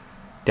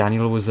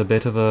Daniel was a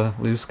bit of a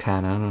loose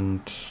cannon,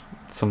 and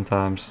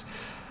sometimes,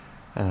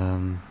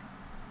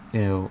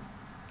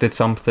 did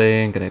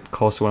something and it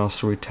caused someone else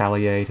to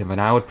retaliate him,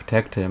 and I would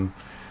protect him.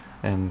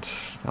 And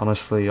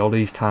honestly, all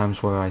these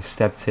times where I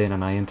stepped in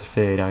and I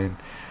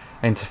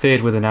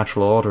interfered with the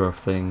natural order of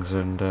things,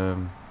 and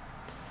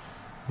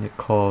it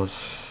caused,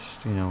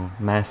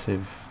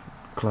 massive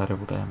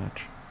collateral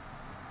damage.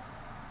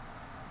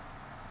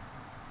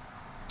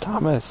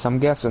 Thomas, I'm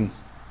guessing.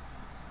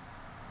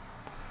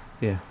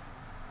 Yeah.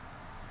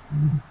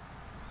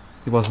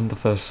 He wasn't the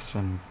first,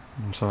 and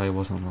I'm sorry he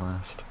wasn't the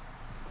last.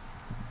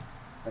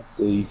 Let's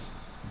see.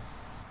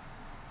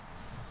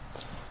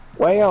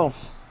 Well,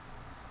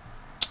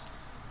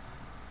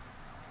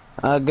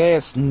 I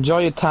guess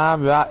enjoy your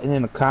time rotting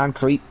in a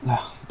concrete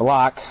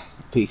block,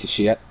 piece of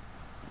shit.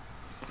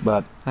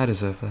 But I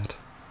deserve that.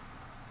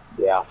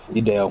 yeah,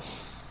 you do.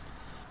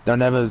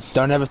 Don't ever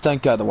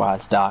think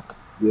otherwise, Doc.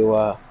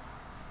 You're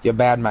a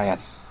bad man.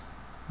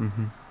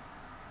 Mm-hmm.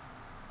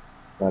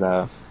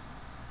 But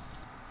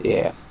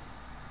yeah.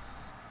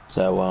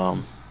 So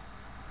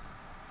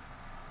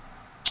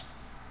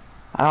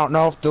I don't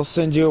know if they'll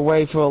send you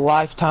away for a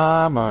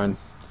lifetime or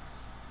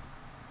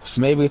if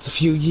maybe it's a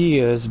few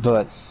years,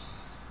 but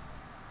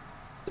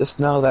just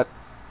know that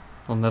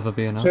Will never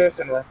be enough.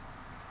 personally,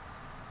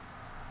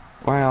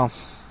 well,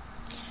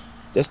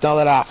 just know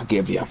that I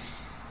forgive you.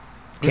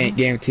 Really? Can't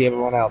guarantee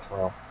everyone else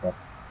will. But.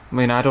 I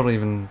mean, I don't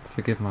even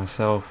forgive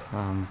myself.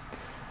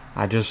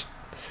 I just,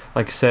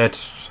 like I said,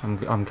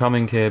 I'm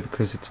coming here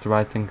because it's the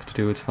right thing to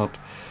do. It's not.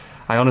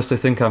 I honestly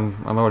think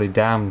I'm already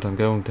damned. I'm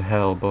going to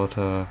hell, but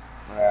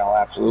Well,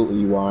 absolutely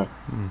you are.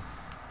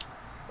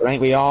 But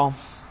ain't we all?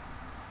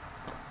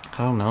 I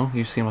don't know.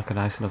 You seem like a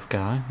nice enough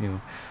guy.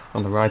 You're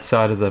on the right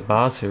side of the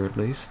bars here, at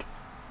least.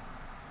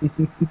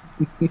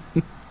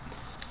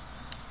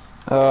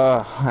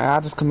 I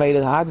just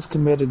committed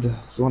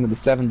one of the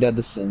 7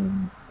 deadly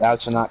sins. Thou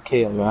shalt not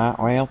kill, right?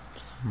 Well,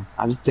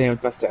 I just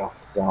damned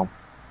myself, so.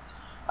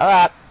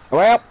 Alright,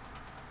 well.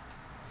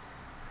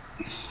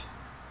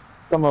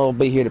 Someone will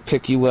be here to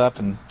pick you up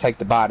and take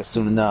the body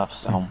soon enough,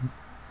 so.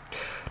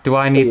 Do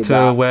I need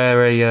to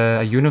wear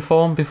a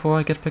uniform before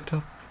I get picked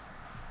up?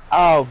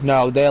 Oh,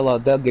 no, they'll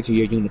get you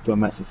your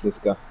uniform at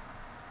Cisco.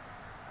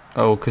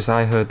 Oh, because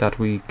I heard that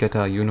we get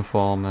our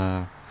uniform,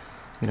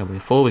 you know,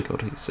 before we go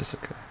to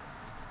Sisika.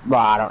 Well,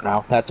 I don't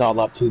know. That's all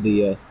up to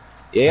the,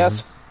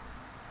 yes?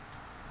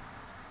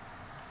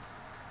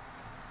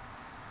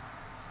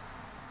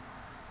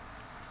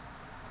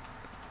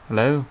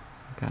 Hello?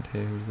 I can't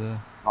hear who's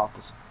there.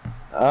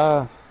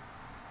 Oh.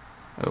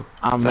 I Is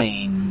that...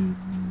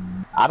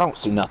 mean, I don't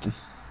see nothing.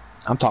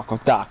 I'm talking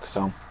with Doc,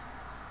 so.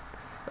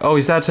 Oh,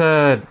 is that,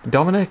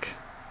 Dominic?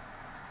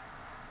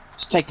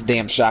 Just take the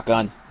damn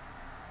shotgun.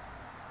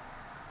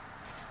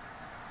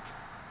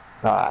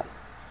 Alright.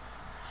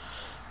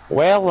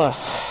 Well,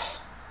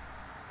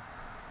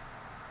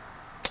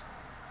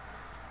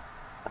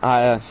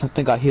 I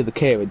think I hear the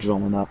carriage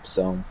rolling up,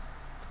 so.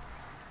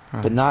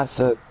 Right. But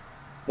nice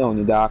knowing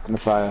you, Doc, and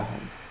if I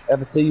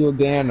ever see you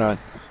again, I'll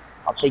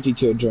treat you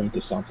to a drink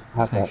or something.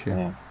 How's that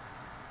sound?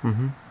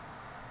 Mm-hmm.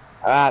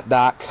 Alright,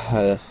 Doc.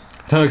 I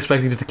don't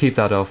expect you to keep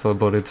that offer,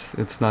 but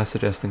it's nice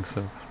suggesting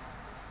so.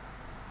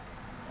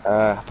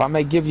 If I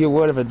may give you a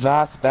word of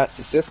advice about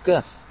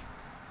Sisiska,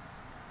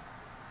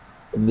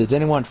 if there's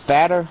anyone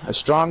fatter or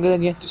stronger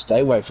than you, just stay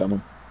away from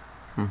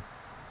them.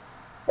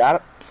 Got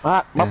it?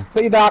 Alright, yeah.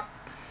 See you, Doc.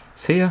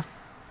 See ya.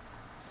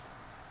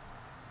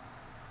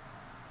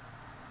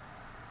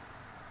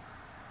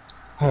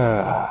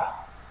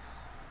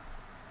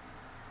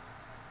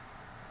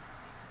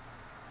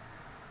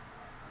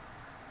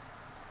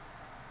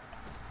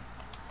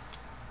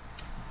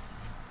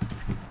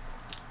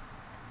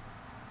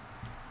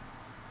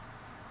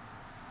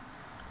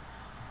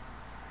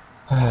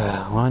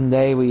 One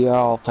day we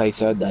all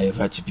face our day of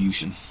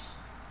retribution.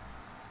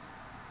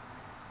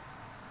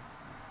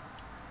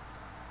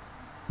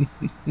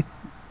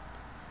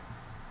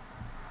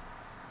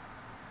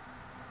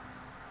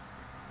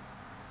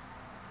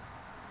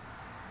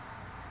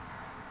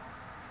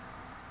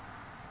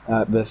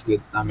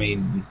 Biscuit, I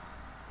mean,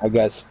 I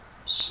guess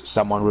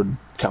someone would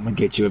come and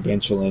get you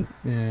eventually.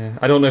 Yeah,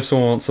 I don't know if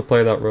someone wants to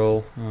play that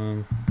role.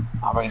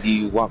 I mean, do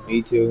you want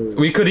me to?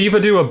 We could either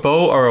do a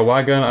boat or a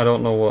wagon. I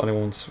don't know what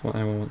anyone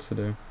wants to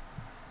do.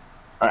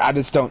 I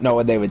just don't know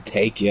what they would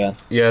take you.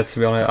 Yeah, to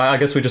be honest, I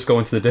guess we just go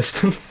into the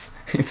distance,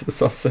 into the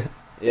sunset.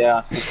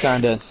 Yeah, just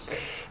kind of.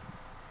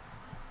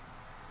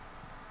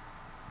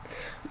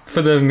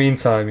 For the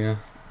meantime, yeah.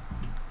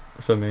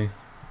 For me.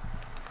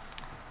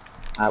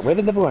 Where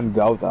did everyone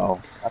go,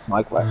 though? That's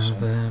my question.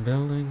 They're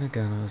building the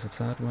gunners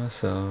outside my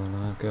cell.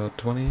 I've got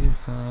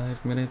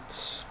 25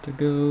 minutes to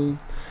go.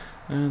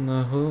 And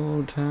the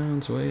whole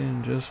town's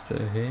waiting just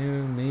to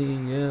hear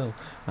me yell.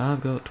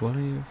 I've got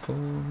 24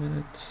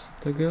 minutes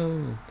to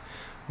go.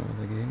 Well,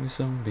 they gave me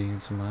some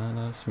beans, mine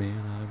asked me,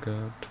 and I've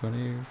got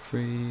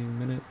 23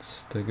 minutes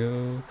to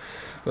go.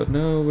 But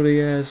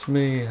nobody asked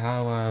me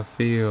how I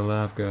feel,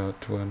 I've got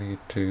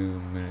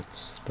 22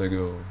 minutes to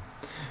go.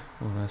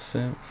 Well, I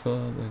sent for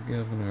the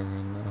governor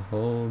and the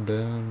whole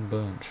damn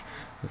bunch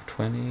with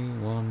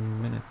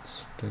 21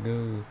 minutes to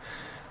go.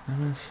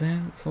 And I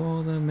sent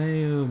for the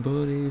mayor,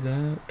 but he's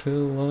out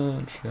till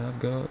lunch. I've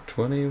got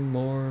 20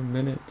 more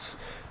minutes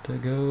to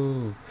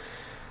go.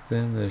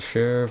 Then the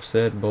sheriff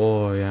said,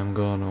 boy, I'm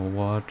gonna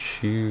watch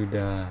you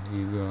die.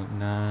 You got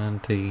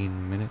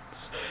 19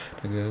 minutes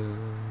to go.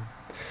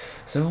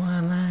 So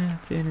I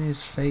laughed in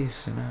his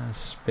face and I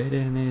spit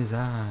in his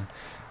eye.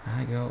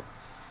 I got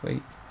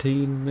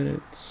 18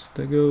 minutes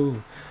to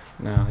go.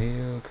 Now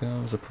here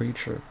comes a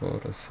preacher for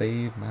to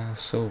save my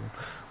soul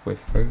with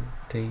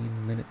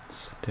 13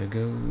 minutes to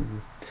go.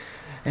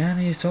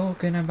 And he's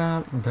talking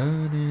about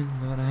burning,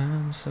 but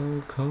I'm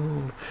so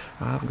cold.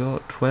 I've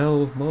got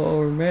 12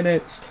 more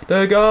minutes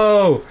to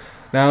go.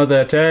 Now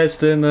they're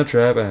testing the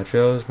trap, I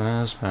chose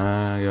my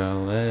spine. I got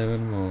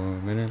 11 more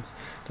minutes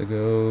to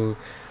go.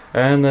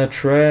 And the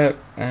trap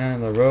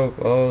and the rope,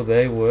 oh,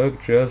 they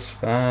work just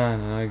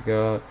fine. I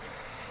got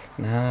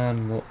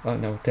 10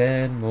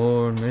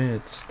 more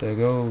minutes to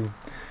go.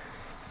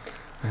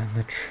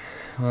 And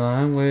well,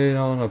 I'm waiting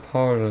on a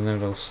pardon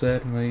that'll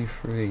set me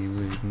free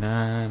with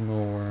 9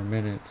 more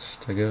minutes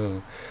to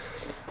go.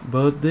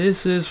 But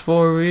this is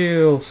for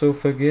real, so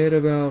forget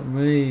about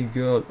me.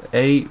 Got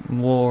 8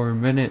 more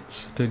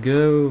minutes to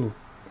go.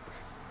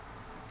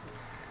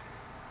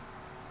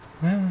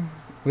 Well,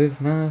 with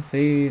my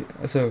feet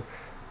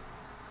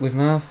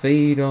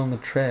on the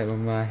trap, with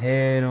my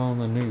head on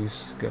the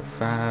noose, got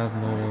 5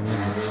 more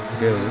minutes to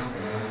go.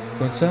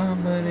 When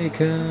somebody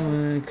come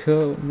and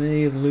cut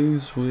me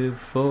loose with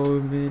 4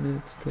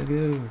 minutes to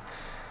go.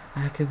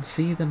 I can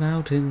see the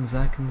mountains,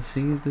 I can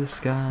see the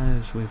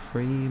skies with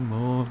 3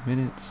 more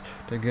minutes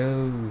to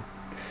go.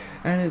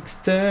 And it's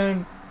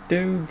turned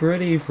too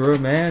pretty for a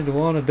man to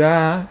want to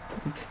die.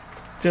 It's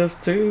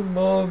just 2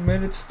 more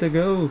minutes to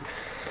go.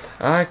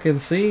 I can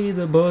see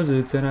the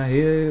buzzards and I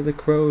hear the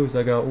crows.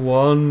 I got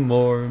 1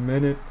 more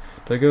minute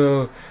to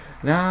go.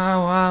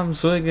 Now I'm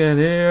swinging,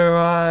 here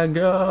I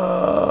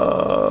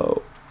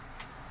go.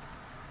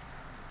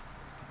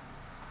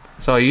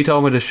 So you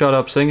told me to shut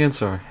up singing?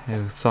 Sorry,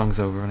 the song's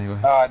over anyway.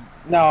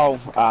 No,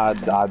 I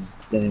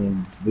didn't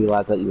even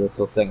realize that you were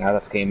still singing. I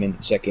just came in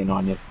to check in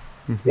on you.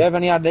 You have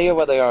any idea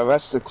where the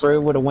rest of the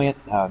crew would have went?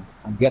 I'm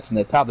guessing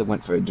they probably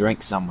went for a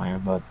drink somewhere,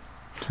 but...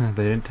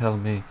 They didn't tell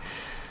me.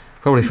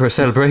 Probably for a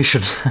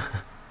celebration.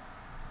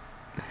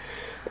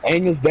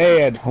 Angel's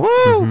dead.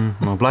 Woo!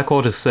 Well,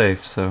 Blackwater's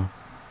safe, so...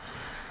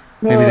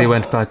 Maybe they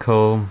went back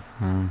home.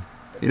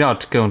 You're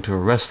not going to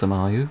arrest them,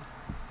 are you?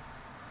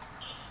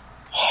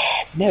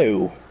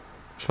 No.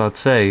 So I'd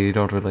say you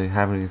don't really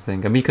have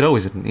anything. I mean, you could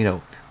always,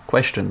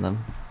 question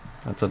them.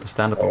 That's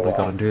understandable. They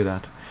gotta do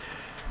that.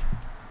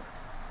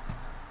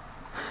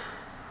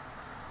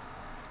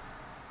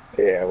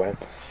 Yeah, well,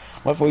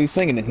 what were you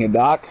singing in here,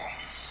 Doc?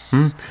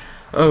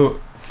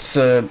 Oh,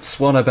 it's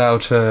one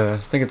about, I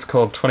think it's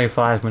called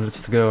 25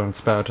 Minutes to Go, and it's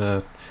about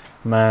a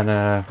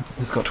man,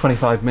 he's got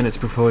 25 minutes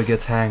before he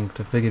gets hanged.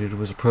 I figured it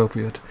was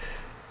appropriate.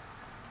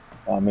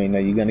 I mean, are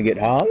you gonna get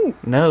hung?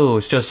 No,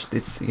 it's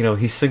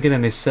he's singing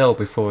in his cell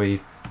before he,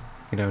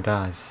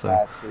 dies, so.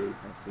 I see.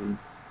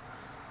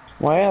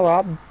 Well,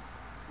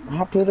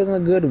 I'll put in a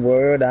good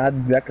word.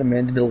 I'd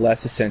recommend a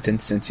lesser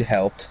sentence since you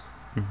helped.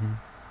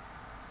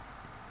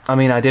 I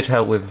mean, I did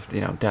help with,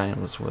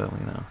 Daniel as well,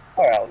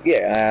 Well,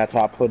 yeah, that's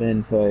why I put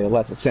in for a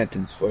lesser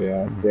sentence for you.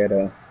 I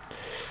said,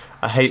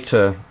 I hate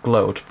to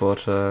gloat,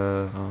 but,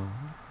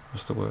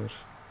 what's the word?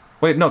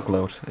 Wait, not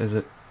gloat, is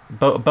it?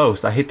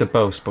 Boast. I hate to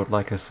boast, but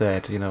like I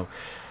said,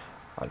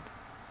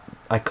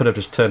 I could have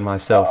just turned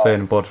myself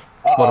in, but...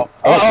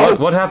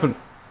 What happened?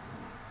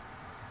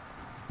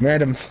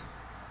 Randoms.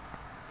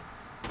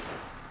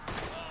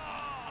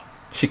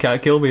 She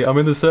can't kill me. I'm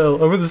in the cell.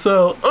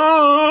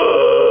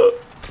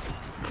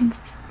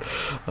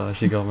 Oh,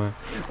 she got me.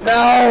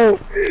 No!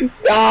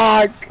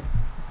 Doc!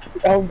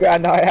 Oh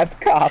god, now I have the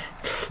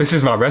cops. This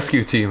is my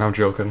rescue team, I'm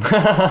joking. This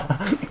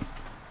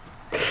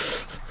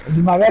is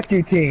my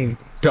rescue team.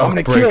 Doc I'm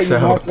gonna kill you,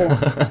 Marshall.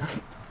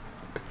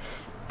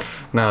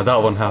 Nah,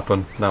 that one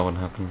happened.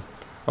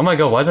 Oh my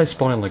god, why did I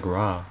spawn in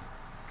LeGras?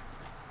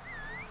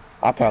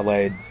 I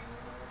parlayed.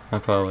 I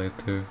parlayed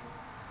too.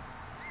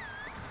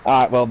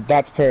 Alright, well,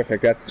 that's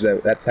perfect.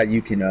 That's how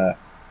you can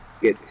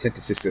get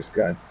synthesis this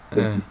gun.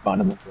 Since you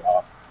spawned in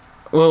LeGras.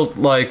 Well,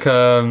 like,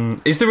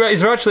 is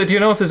there actually, do you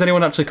know if there's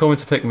anyone actually coming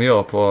to pick me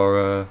up,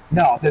 or,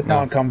 No, there's no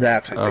one coming to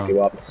actually pick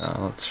you up.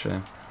 Oh, that's a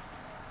shame.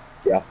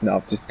 Yeah,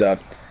 no, just, dying,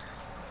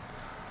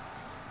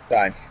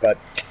 but...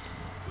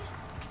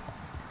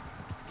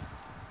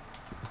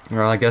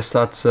 Well, I guess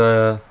that's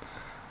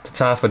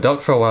tie for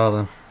Doc for a while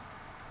then.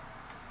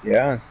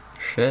 Yeah.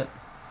 Shit.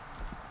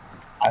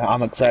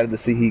 I'm excited to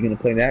see who you're gonna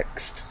play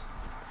next.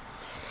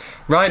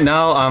 Right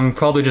now, I'm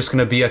probably just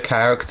gonna be a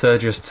character,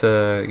 just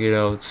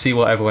to, see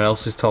what everyone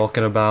else is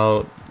talking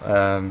about.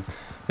 I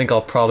think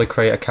I'll probably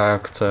create a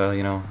character,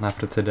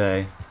 after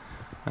today.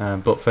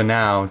 But for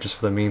now, just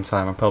for the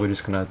meantime, I'm probably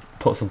just gonna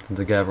put something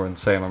together and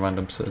say I'm a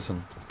random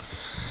citizen.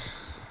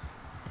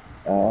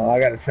 I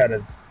gotta try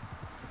to...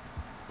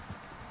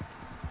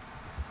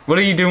 What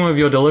are you doing with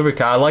your delivery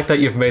car? I like that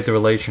you've made the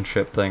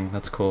relationship thing.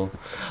 That's cool.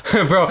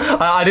 Bro,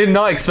 I did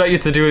not expect you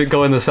to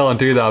go in the cell and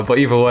do that, but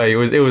either way,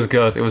 it was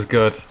good. It was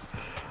good.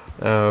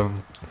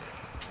 When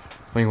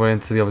you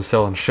went into the other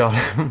cell and shot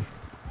him.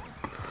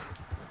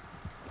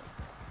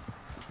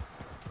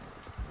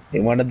 He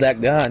wanted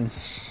that gun.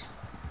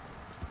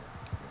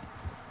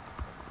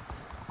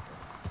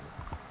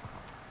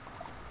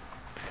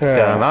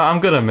 Yeah,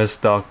 I'm gonna miss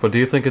Doc, but do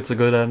you think it's a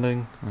good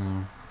ending?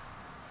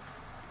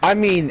 I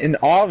mean, in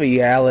all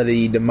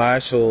reality, the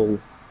Marshal,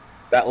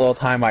 that little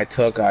time I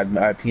took,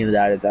 I peanut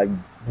out as I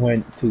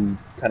went to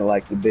kind of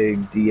like the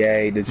big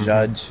DA, the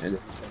judge, and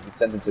the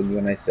sentencing you,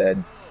 and I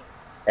said,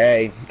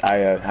 "Hey,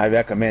 I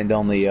recommend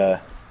only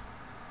a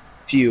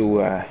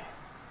few,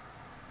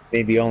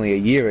 maybe only a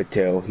year or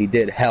two. He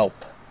did help."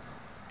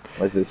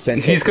 Was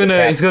essential. He's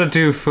gonna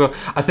do for.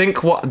 I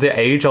think what the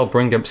age I'll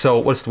bring him. So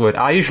what's the word?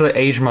 I usually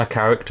age my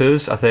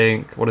characters. I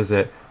think what is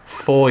it?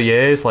 4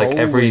 years, like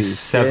every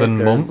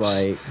 7 months.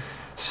 Like...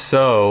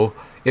 So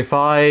if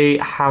I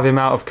have him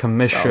out of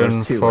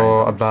commission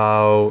for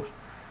about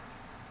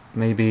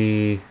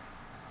maybe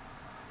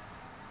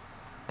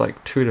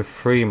like 2 to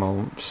 3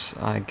 months,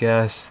 I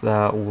guess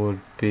that would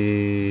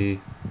be.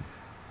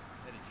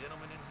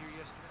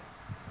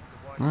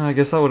 I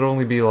guess that would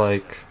only be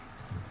like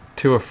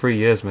 2 or 3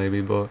 years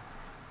maybe, but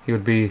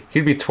he'd be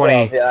 20.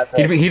 Well, yeah,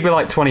 he'd be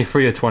like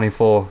 23 or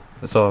 24,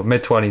 so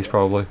mid-20s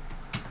probably.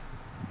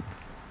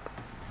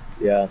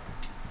 Yeah.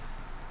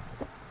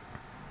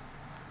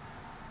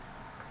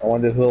 I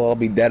wonder who'll all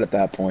be dead at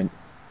that point.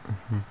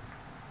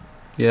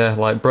 Yeah,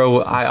 like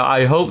bro,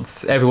 I hope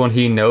everyone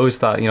he knows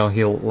that, you know,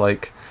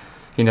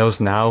 he knows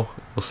now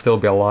will still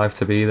be alive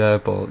to be there,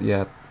 but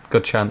yeah,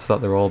 good chance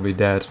that they'll all be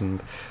dead,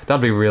 and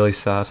that'd be really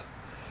sad.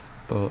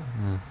 But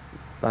yeah.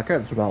 That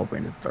character's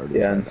developing his 30s by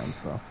then,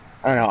 so.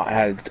 I don't know.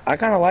 I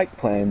kind of like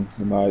playing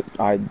the mode.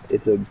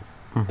 It's a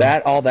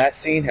that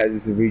scene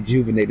has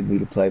rejuvenated me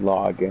to play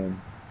Law again.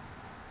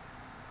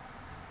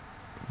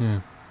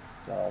 Yeah.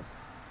 So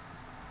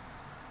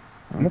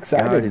I'm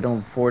excited. God, you don't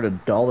afford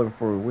 $1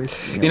 for a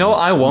whiskey. You know what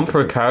I want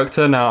for a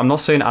character? Now, I'm not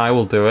saying I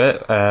will do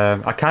it.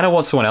 I kind of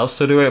want someone else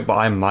to do it, but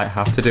I might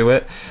have to do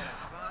it.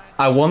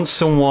 I want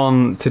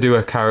someone to do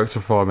a character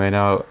for me.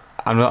 Now,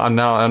 I'm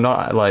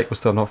not like, we're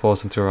still not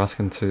forcing to or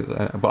asking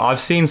to, but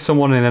I've seen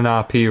someone in an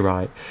RP,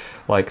 right?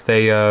 Like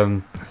they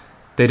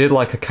did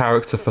like a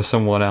character for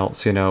someone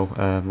else, you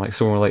know, like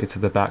someone related to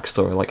the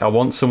backstory. Like I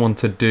want someone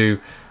to do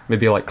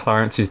maybe like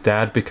Clarence's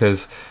dad,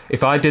 because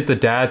if I did the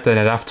dad, then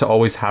I'd have to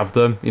always have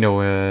them, you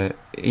know,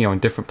 in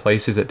different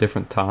places at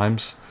different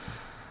times,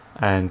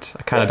 and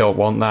I kind of don't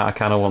want that. I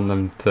kind of want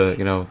them to,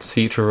 you know,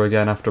 see each other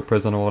again after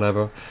prison or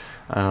whatever.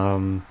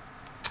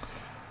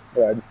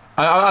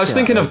 I was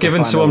thinking of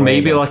giving someone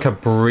maybe like a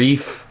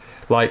brief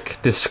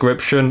like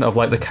description of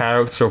like the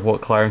character of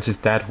what Clarence's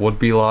dad would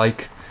be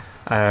like,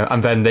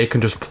 and then they can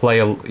just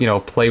play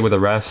with the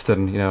rest,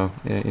 and you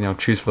know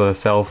choose for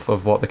themselves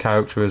of what the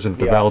character is and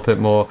develop it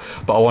more.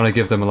 But I want to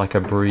give them like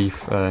a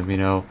brief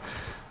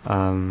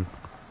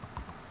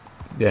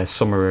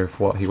summary of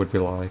what he would be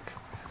like.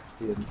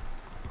 And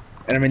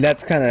I mean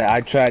that's kind of,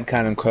 I tried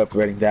kind of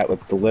incorporating that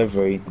with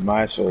delivery.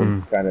 Marshall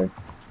kind of,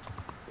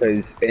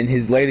 because in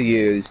his later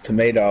years,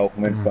 Tomato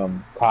went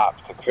from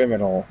cop to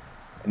criminal,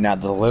 and now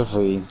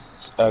delivery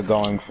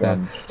going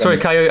from. Sorry,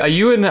 Kai, are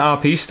you in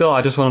RP still?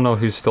 I just want to know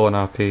who's still in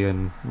RP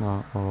and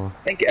not. Or...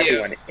 I think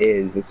everyone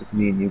is. It's just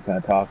me and you kind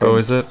of talking. Oh,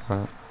 is it?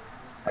 Right.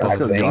 I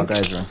think y'all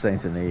guys are in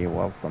Saint Denis,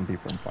 while some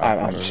people in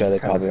I'm sure they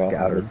probably all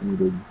have us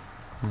muted.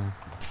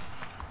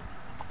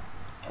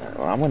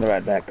 Well, I'm gonna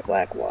ride back to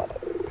Blackwater.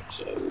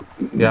 So.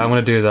 Yeah, I'm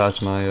gonna do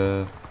that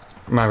as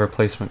my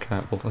replacement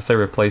cat. Well, I say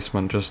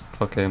replacement, just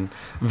fucking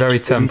very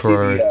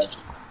temporary.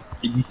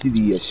 Did you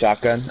see the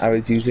shotgun I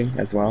was using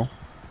as well?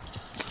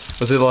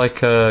 Was it like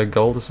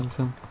gold or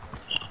something?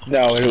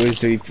 No, it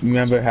was.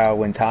 Remember how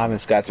when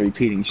Thomas got the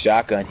repeating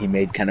shotgun, he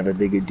made kind of a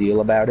bigger deal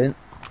about it?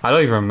 I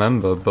don't even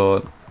remember,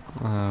 but.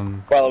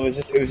 Well, it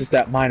was just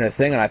that minor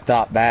thing, and I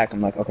thought back. I'm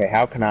like, okay,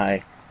 how can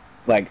I,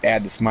 like,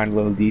 add this minor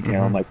little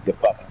detail, like the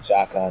fucking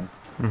shotgun?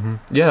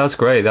 Yeah, that's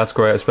great. That's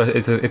great. Especially,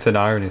 it's an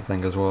irony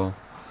thing as well.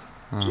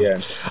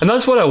 Yeah. And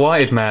that's what I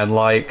wanted, man.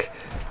 Like,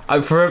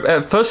 at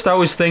first I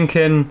was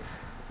thinking,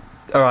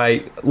 all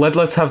right,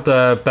 let's have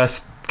the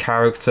best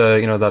character,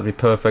 you know, that'd be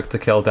perfect to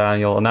kill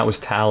Daniel, and that was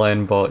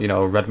Talon. But you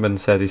know,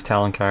 Redmond said his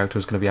Talon character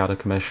was going to be out of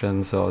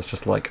commission, so it's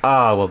just like,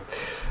 well,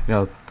 you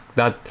know,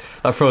 that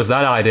throws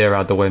that idea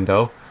out the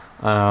window.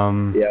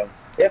 Yeah,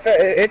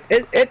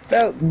 it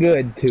felt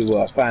good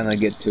to finally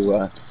get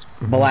to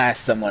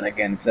blast someone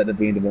again instead of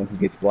being the one who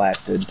gets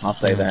blasted. I'll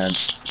say that.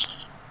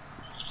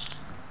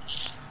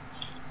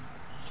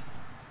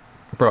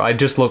 Bro, I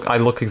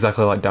look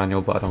exactly like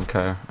Daniel, but I don't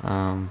care.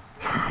 I'm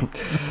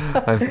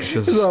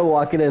just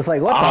walking in, it's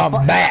like, what the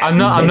fuck? I'm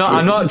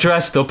not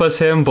dressed up as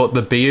him, but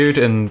the beard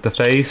and the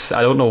face,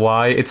 I don't know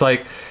why. It's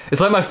like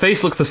my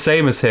face looks the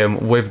same as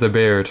him with the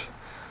beard.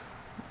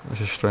 It's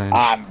just strange.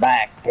 I'm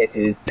back,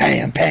 bitches.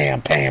 Bam,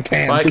 bam, bam,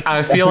 bam. Like,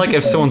 I feel like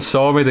if someone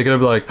saw me, they're gonna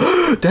be like,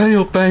 oh,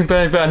 Daniel, bang,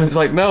 bang, bang. And it's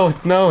like, no,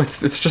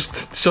 it's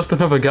just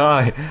another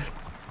guy.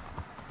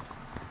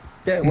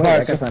 Yeah, well,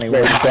 I guess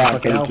anyway.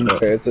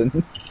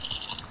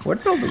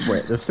 What's all the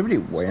way? There's so many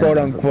ways. Quote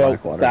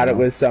unquote, thought it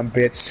was some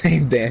bitch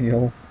named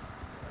Daniel.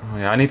 Oh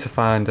yeah, I need to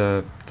find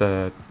the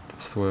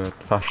what's the word?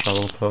 Fast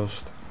travel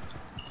post.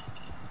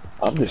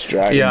 I'm just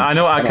dragging. Yeah, I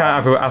know I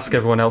can't ask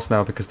everyone else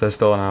now because they're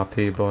still on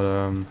RP, but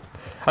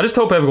I just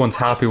hope everyone's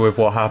happy with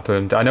what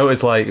happened. I know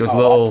it was a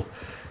little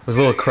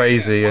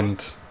crazy,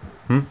 and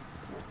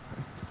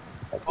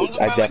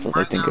I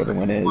definitely think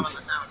everyone is.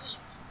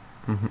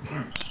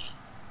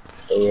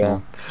 Yeah.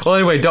 Well,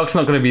 anyway, Doc's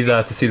not going to be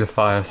there to see the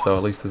fire, so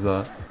at least there's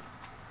that.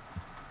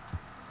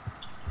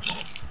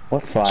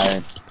 What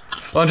fire?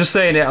 Well, I'm just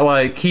saying it.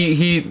 Like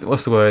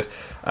what's the word?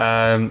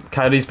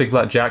 Coyote's Big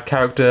Black Jack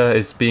character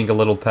is being a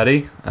little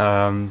petty.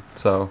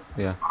 So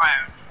yeah.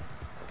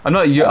 I'm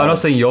not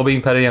saying you're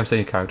being petty. I'm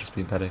saying your character's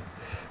being petty.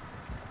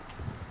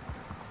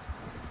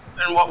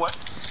 In what way?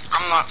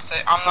 I'm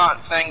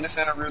not saying this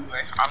in a rude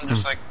way. I'm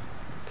just like.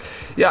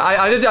 Yeah,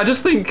 I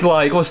just think,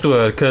 like, what's the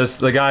word? Because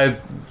the guy,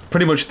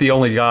 pretty much the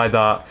only guy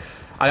that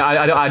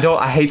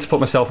I hate to put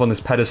myself on this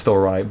pedestal,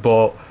 right?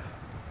 But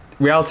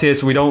reality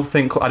is, I don't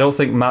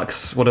think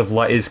Max would have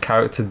let his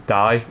character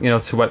die, you know,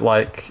 to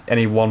like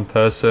any one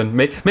person.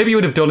 Maybe he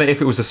would have done it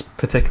if it was a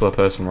particular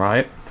person,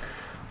 right?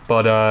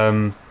 But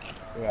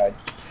Right.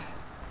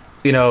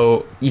 you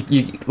know,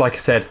 you like I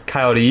said,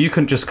 Coyote, you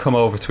couldn't just come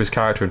over to his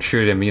character and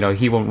shoot him. You know,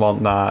 he wouldn't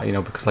want that. You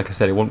know, because like I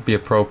said, it wouldn't be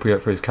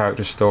appropriate for his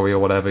character story or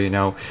whatever. You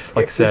know,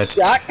 like If I the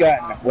said,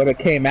 shotgun would have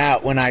came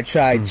out when I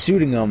tried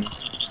shooting him,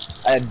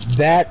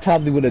 that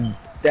probably would have.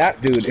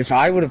 That dude, if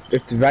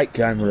the right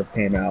gun would have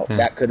came out,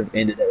 that could have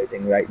ended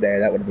everything right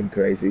there. That would have been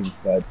crazy.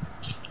 But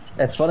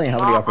It's funny how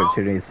many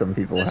opportunities some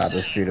people have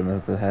to shoot him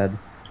in the head.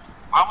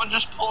 I would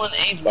just pull an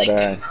Abe but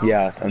Lincoln, bro.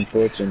 yeah,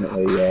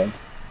 unfortunately,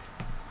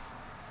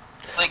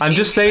 Like, I'm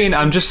just saying.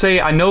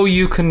 I know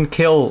you can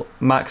kill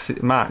Max,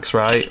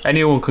 right?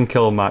 Anyone can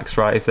kill Max,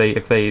 right?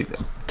 If they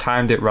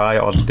timed it right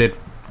or did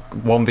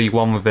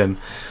 1v1 with him.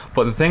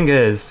 But the thing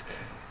is,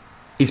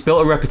 he's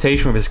built a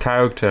reputation with his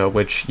character,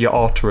 which you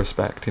ought to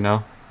respect, you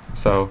know.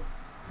 So.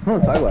 I'm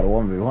not talking about a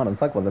 1v1. I'm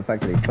talking about the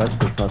fact that he trusts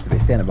himself to be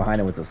standing behind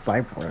him with a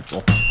sniper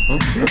rifle.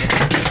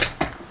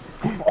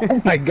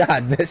 oh my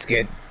God,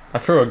 Biscuit! I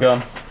threw a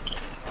gun.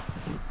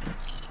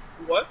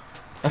 What?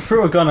 I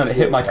threw a gun and it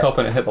hit my cup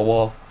and it hit the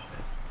wall.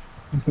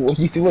 Would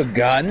you do a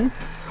gun?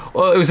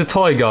 Well, it was a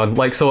toy gun.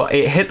 Like, so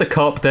it hit the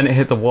cup, then it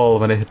hit the wall,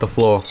 then it hit the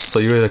floor. So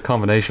you had a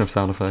combination of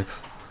sound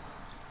effects.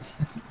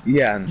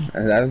 Yeah,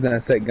 and I was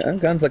gonna say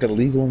guns like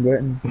illegal in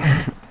Britain.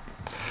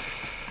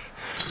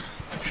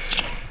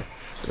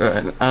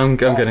 Right, I'm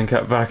getting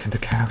cut back into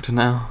character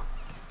now.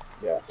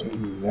 Yeah,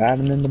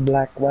 riding in the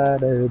black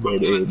water,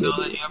 baby.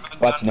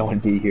 Watch no one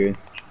be here.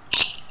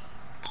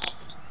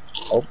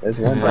 Oh, there's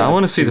one. I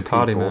want to see the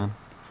party, man.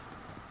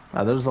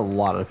 There's a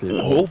lot of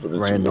people. Hoping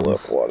it's in the Randoms.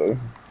 left water.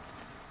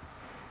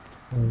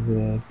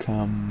 Will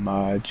come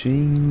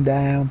marching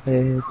down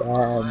Fifth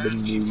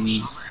Avenue.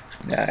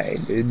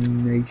 United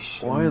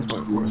Nations. Why is my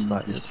horse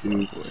not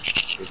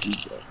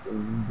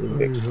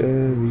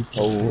Victory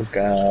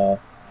polka.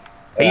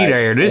 Hey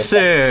there,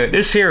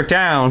 this here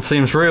town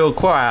seems real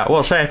quiet.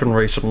 What's happened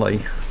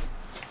recently?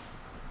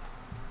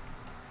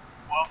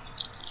 Well,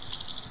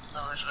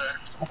 no, sure.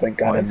 I think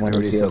Why I is had one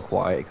Coyote here. so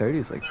quiet?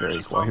 Coyote's like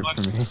very quiet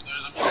for me.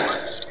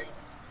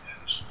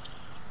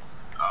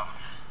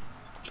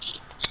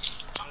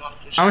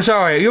 I'm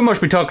sorry, you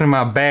must be talking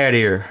about Bad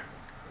Ear.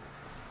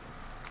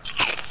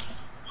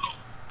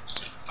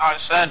 I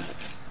said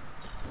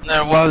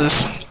there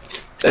was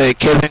a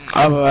killing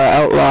of an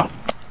outlaw.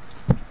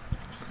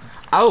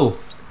 Oh,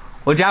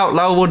 which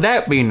outlaw would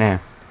that be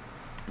now?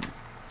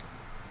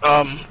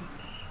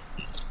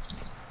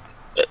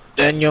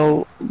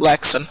 Daniel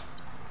Blackson.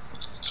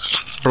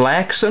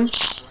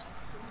 Blackson?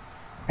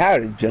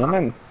 Howdy,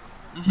 gentlemen.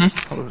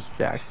 That was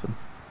Jackson.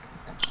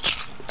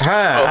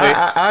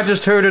 Hi, I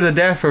just heard of the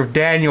death of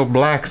Daniel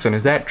Blackson.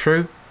 Is that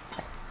true?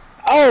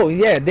 Oh,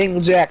 yeah, Daniel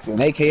Jackson,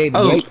 a.k.a.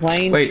 the Great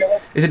Plains wait, Killer.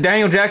 is it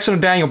Daniel Jackson or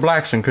Daniel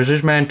Blackson? Because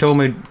this man told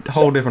me a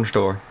whole different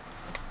story.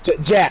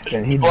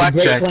 Jackson, he's the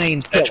Great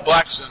Plains Killer.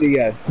 Blackson.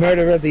 The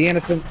murderer of the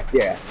innocent,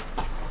 yeah.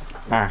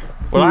 Ah,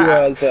 well,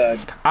 He was,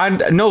 I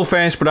no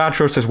offense, but I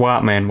trust this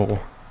white man more.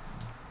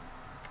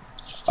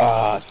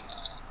 well,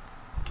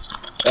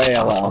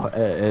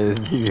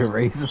 Is he a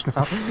racist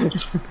now?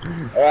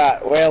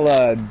 alright,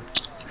 well,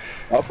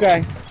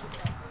 okay.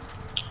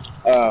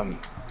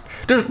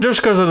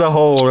 Just because of the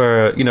whole,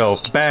 you know,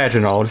 badge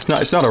and all, it's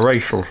not a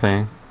racial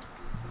thing.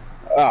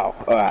 Oh,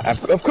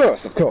 of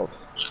course.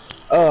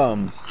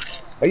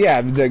 But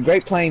yeah, the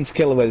Great Plains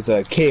Killer was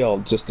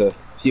killed just a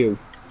few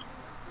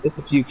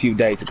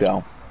days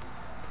ago.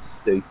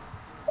 Dude,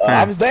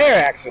 I was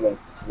there actually.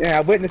 Yeah,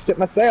 I witnessed it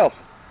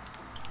myself.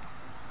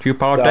 Do you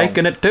partake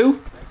in it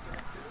too?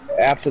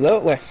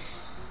 Absolutely.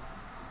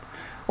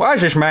 Why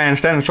is this man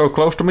standing so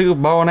close to me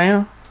with bow and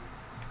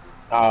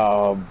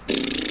arrow?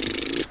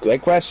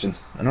 Great question.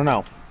 I don't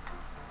know.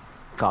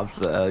 Cops,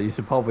 you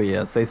should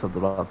probably say something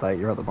about that.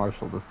 You're at the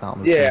marshal this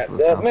town. Yeah,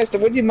 mister,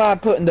 would you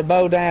mind putting the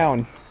bow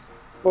down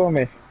for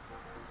me?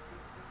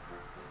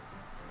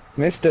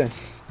 Mister.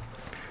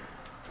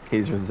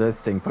 He's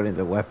resisting putting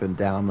the weapon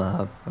down.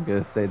 I'm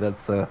gonna say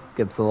that's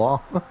against the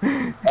law.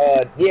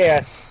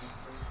 Yeah.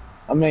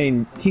 I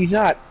mean, he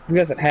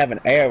doesn't have an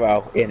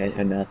arrow in it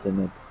or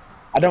nothing.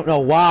 I don't know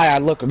why I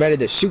look ready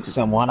to shoot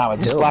someone. I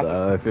would just like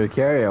to... If you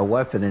carry a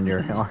weapon in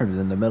your arms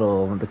in the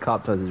middle when the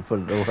cop tells you to put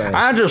it away.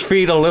 I just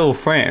feed a little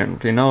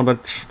friend, you know,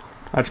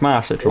 that's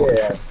my situation.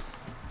 Yeah.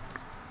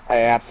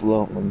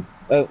 Absolutely.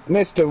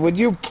 Mister, would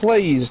you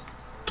please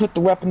put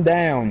the weapon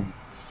down?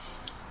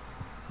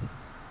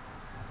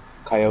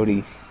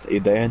 Coyote, are you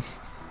there?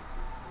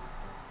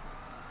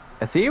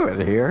 Is he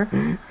right here?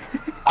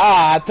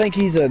 I think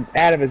he's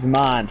out of his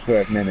mind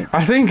for a minute.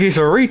 I think he's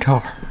a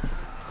retard.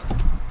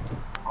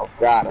 Oh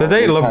God! Did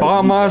they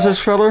lobotomize this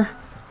fella?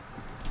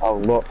 Oh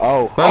look!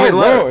 Oh,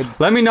 Lord!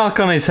 Let me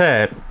knock on his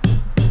head.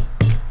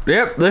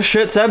 Yep, this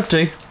shit's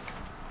empty.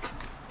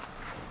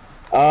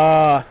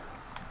 Mac,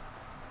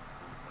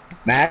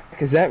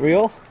 is that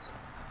real?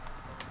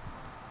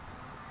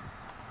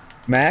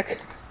 Mac?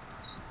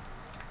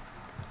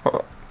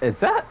 Is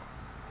that?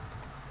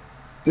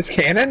 This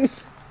canon?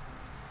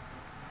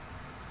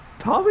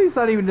 Tommy's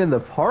not even in the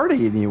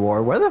party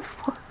anymore. Where the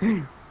fuck?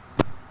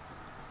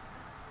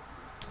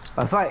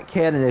 That's not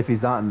canon if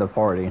he's not in the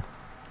party.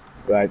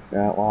 Right,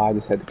 well, I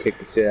just had to kick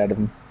the shit out of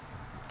him.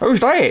 Who's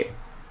that?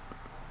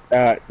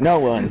 No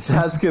one.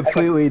 That's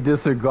completely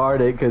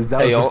disregarded because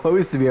that was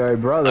supposed to be our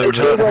brother.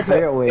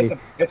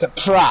 It's a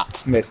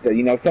prop, mister.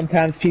 You know,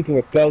 sometimes people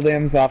will throw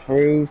them off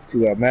roofs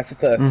to mess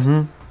with us.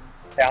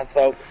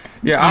 Townsfolk.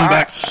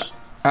 Yeah,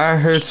 I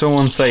heard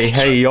someone say,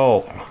 "Hey,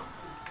 yo."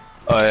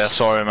 Oh yeah,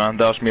 sorry man,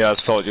 that was me. I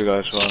thought you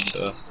guys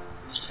weren't.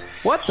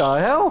 What the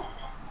hell?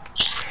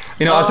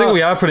 You know, I think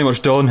we are pretty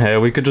much done here.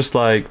 We could just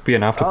like be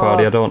an after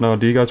party. I don't know.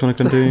 Do you guys want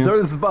to continue?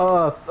 There's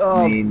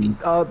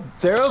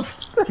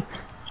Sheriff.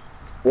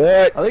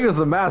 What? I think there's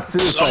a mass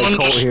suicide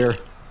cult here.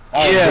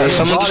 Yeah,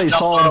 somebody's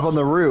falling from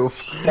the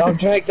roof. Don't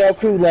drink that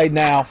Kool-Aid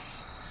now.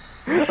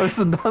 There's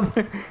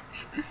another.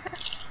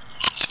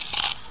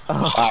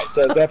 Alright,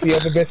 so is that the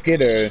other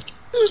biscuit or?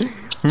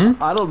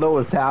 I don't know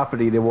what's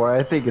happening anymore.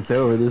 I think it's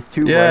over. There's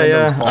two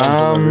randoms falling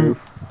from the roof.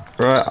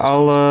 Right,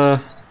 I'll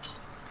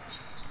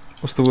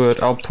what's the word?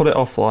 I'll put it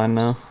offline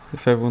now,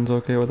 if everyone's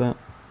okay with that.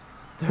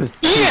 There's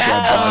two dead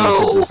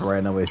bodies that just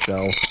randomly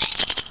fell.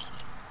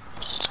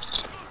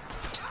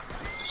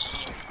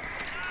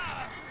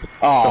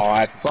 Oh,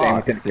 that's a shame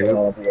we couldn't kill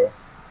all of you.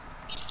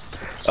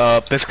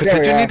 Biscuit,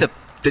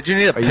 did you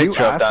need a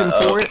picture of that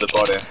the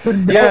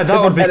body? Yeah,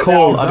 that would be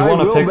cool. I'd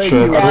want a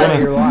picture.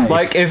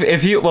 Like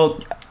if you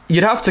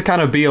you'd have to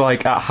kind of be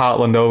like at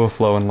Heartland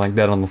Overflow and like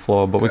dead on the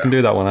floor, but we can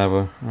do that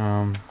whenever.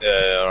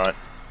 Yeah, alright.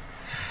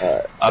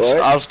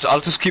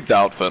 I'll just keep the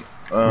outfit.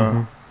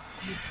 Alright,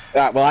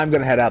 well I'm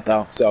gonna head out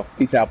though, so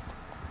peace out.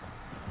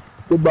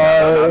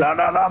 Goodbye.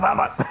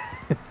 No.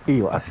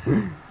 He left.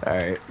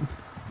 Alright.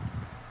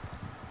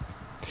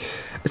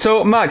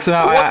 So Max,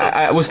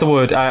 what's the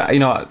word?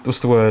 What's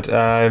the word?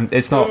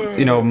 It's not,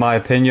 my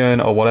opinion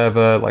or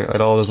whatever. Like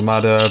it all doesn't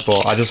matter.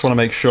 But I just want to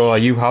make sure. Are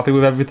you happy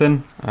with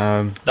everything?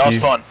 That was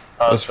fun.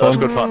 That was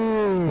good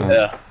fun.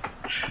 Yeah.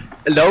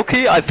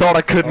 Loki, I thought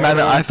I could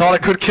I thought I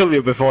could kill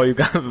you before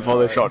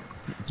they shot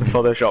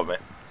me.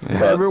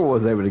 Yeah. Everyone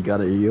was able to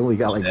get it. You only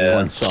got like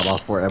one shot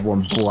off where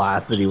everyone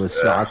blasted you with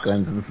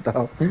shotguns and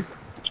stuff.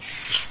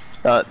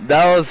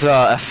 That was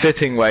a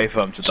fitting way for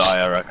him to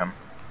die, I reckon.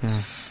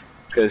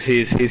 Because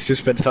he's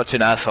just been such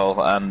an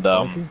asshole, and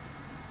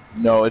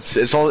no,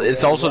 it's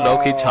also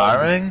low-key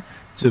tiring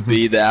to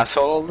be the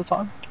asshole all the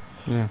time.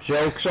 Yeah.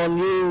 Jokes on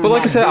you. But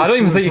like I said, I don't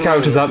even think your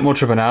character's that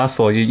much of an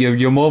asshole.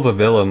 You're more of a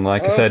villain.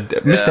 Like I said,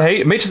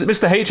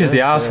 Mr. H is the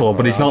asshole,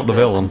 but he's not the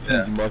villain.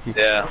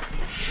 Yeah.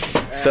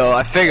 So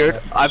I figured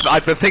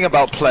I've been thinking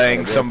about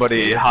playing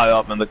somebody high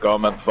up in the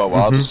government for a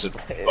while.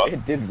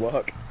 It did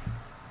work.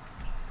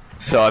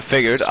 So I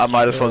figured I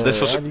might as well.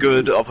 This was a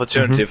good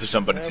opportunity for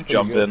somebody to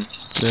jump in.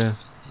 Yeah.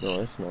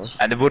 Nice.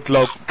 And it would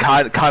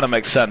kind of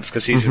make sense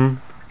because he's been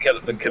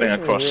killing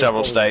across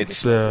several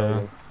states.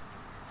 Yeah.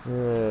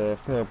 Yeah, I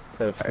think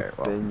I'll play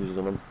 16 years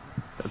on him.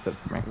 That's it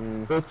for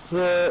me. But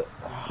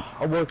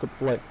I woke up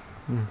like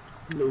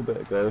a little bit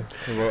ago.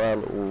 I wrote out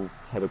a little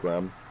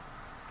telegram.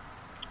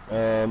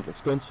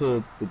 It's going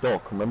to the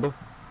doc, remember?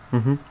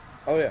 Oh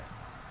yeah.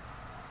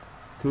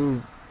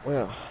 Because,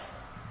 well,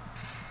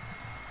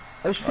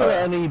 I just feel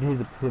like I need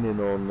his opinion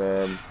on.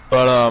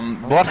 But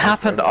what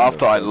happened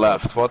after I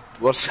left?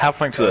 What's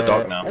happening to the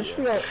doc now?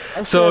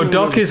 So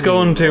Doc is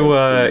going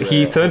to.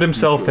 He turned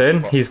himself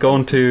in. He's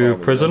going to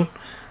prison.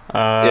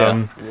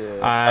 And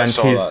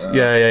he's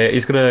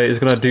he's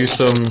gonna do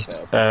some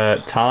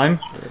time,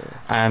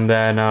 and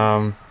then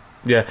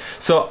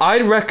So I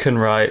reckon,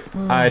 right,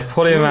 I'd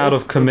put him out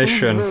of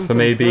commission for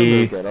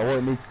maybe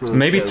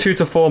 2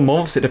 to 4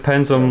 months. It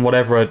depends on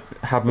whatever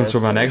happens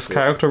with my next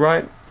character,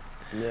 right?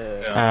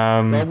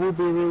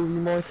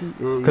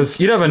 Because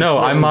you never know,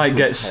 I might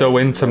get so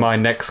into my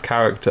next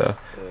character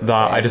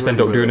that I just end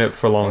up doing it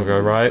for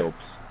longer, right?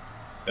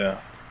 Yeah.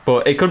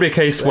 But it could be a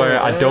case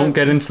where I don't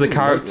get into the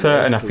character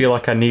and I feel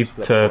like I need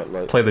to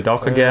play the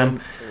doc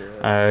again,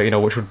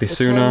 which would be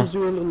sooner.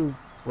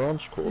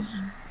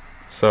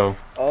 So.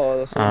 Oh,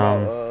 that's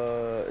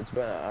about. It's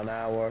been an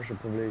hour. I should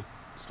probably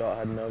start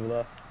heading over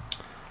there.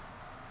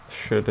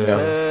 Should.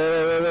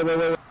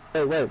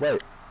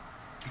 Wait.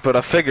 But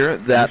I figure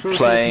that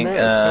playing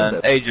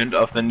an agent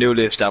of the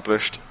newly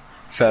established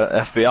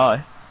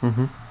FBI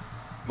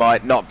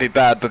might not be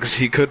bad because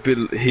he could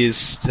be.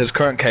 His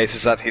current case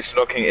is that he's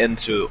looking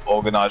into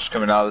organized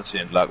criminality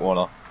in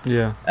Blackwater.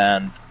 Yeah.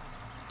 And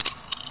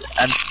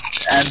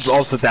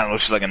also that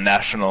looks like a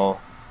national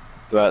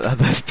at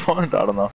this point. I don't know.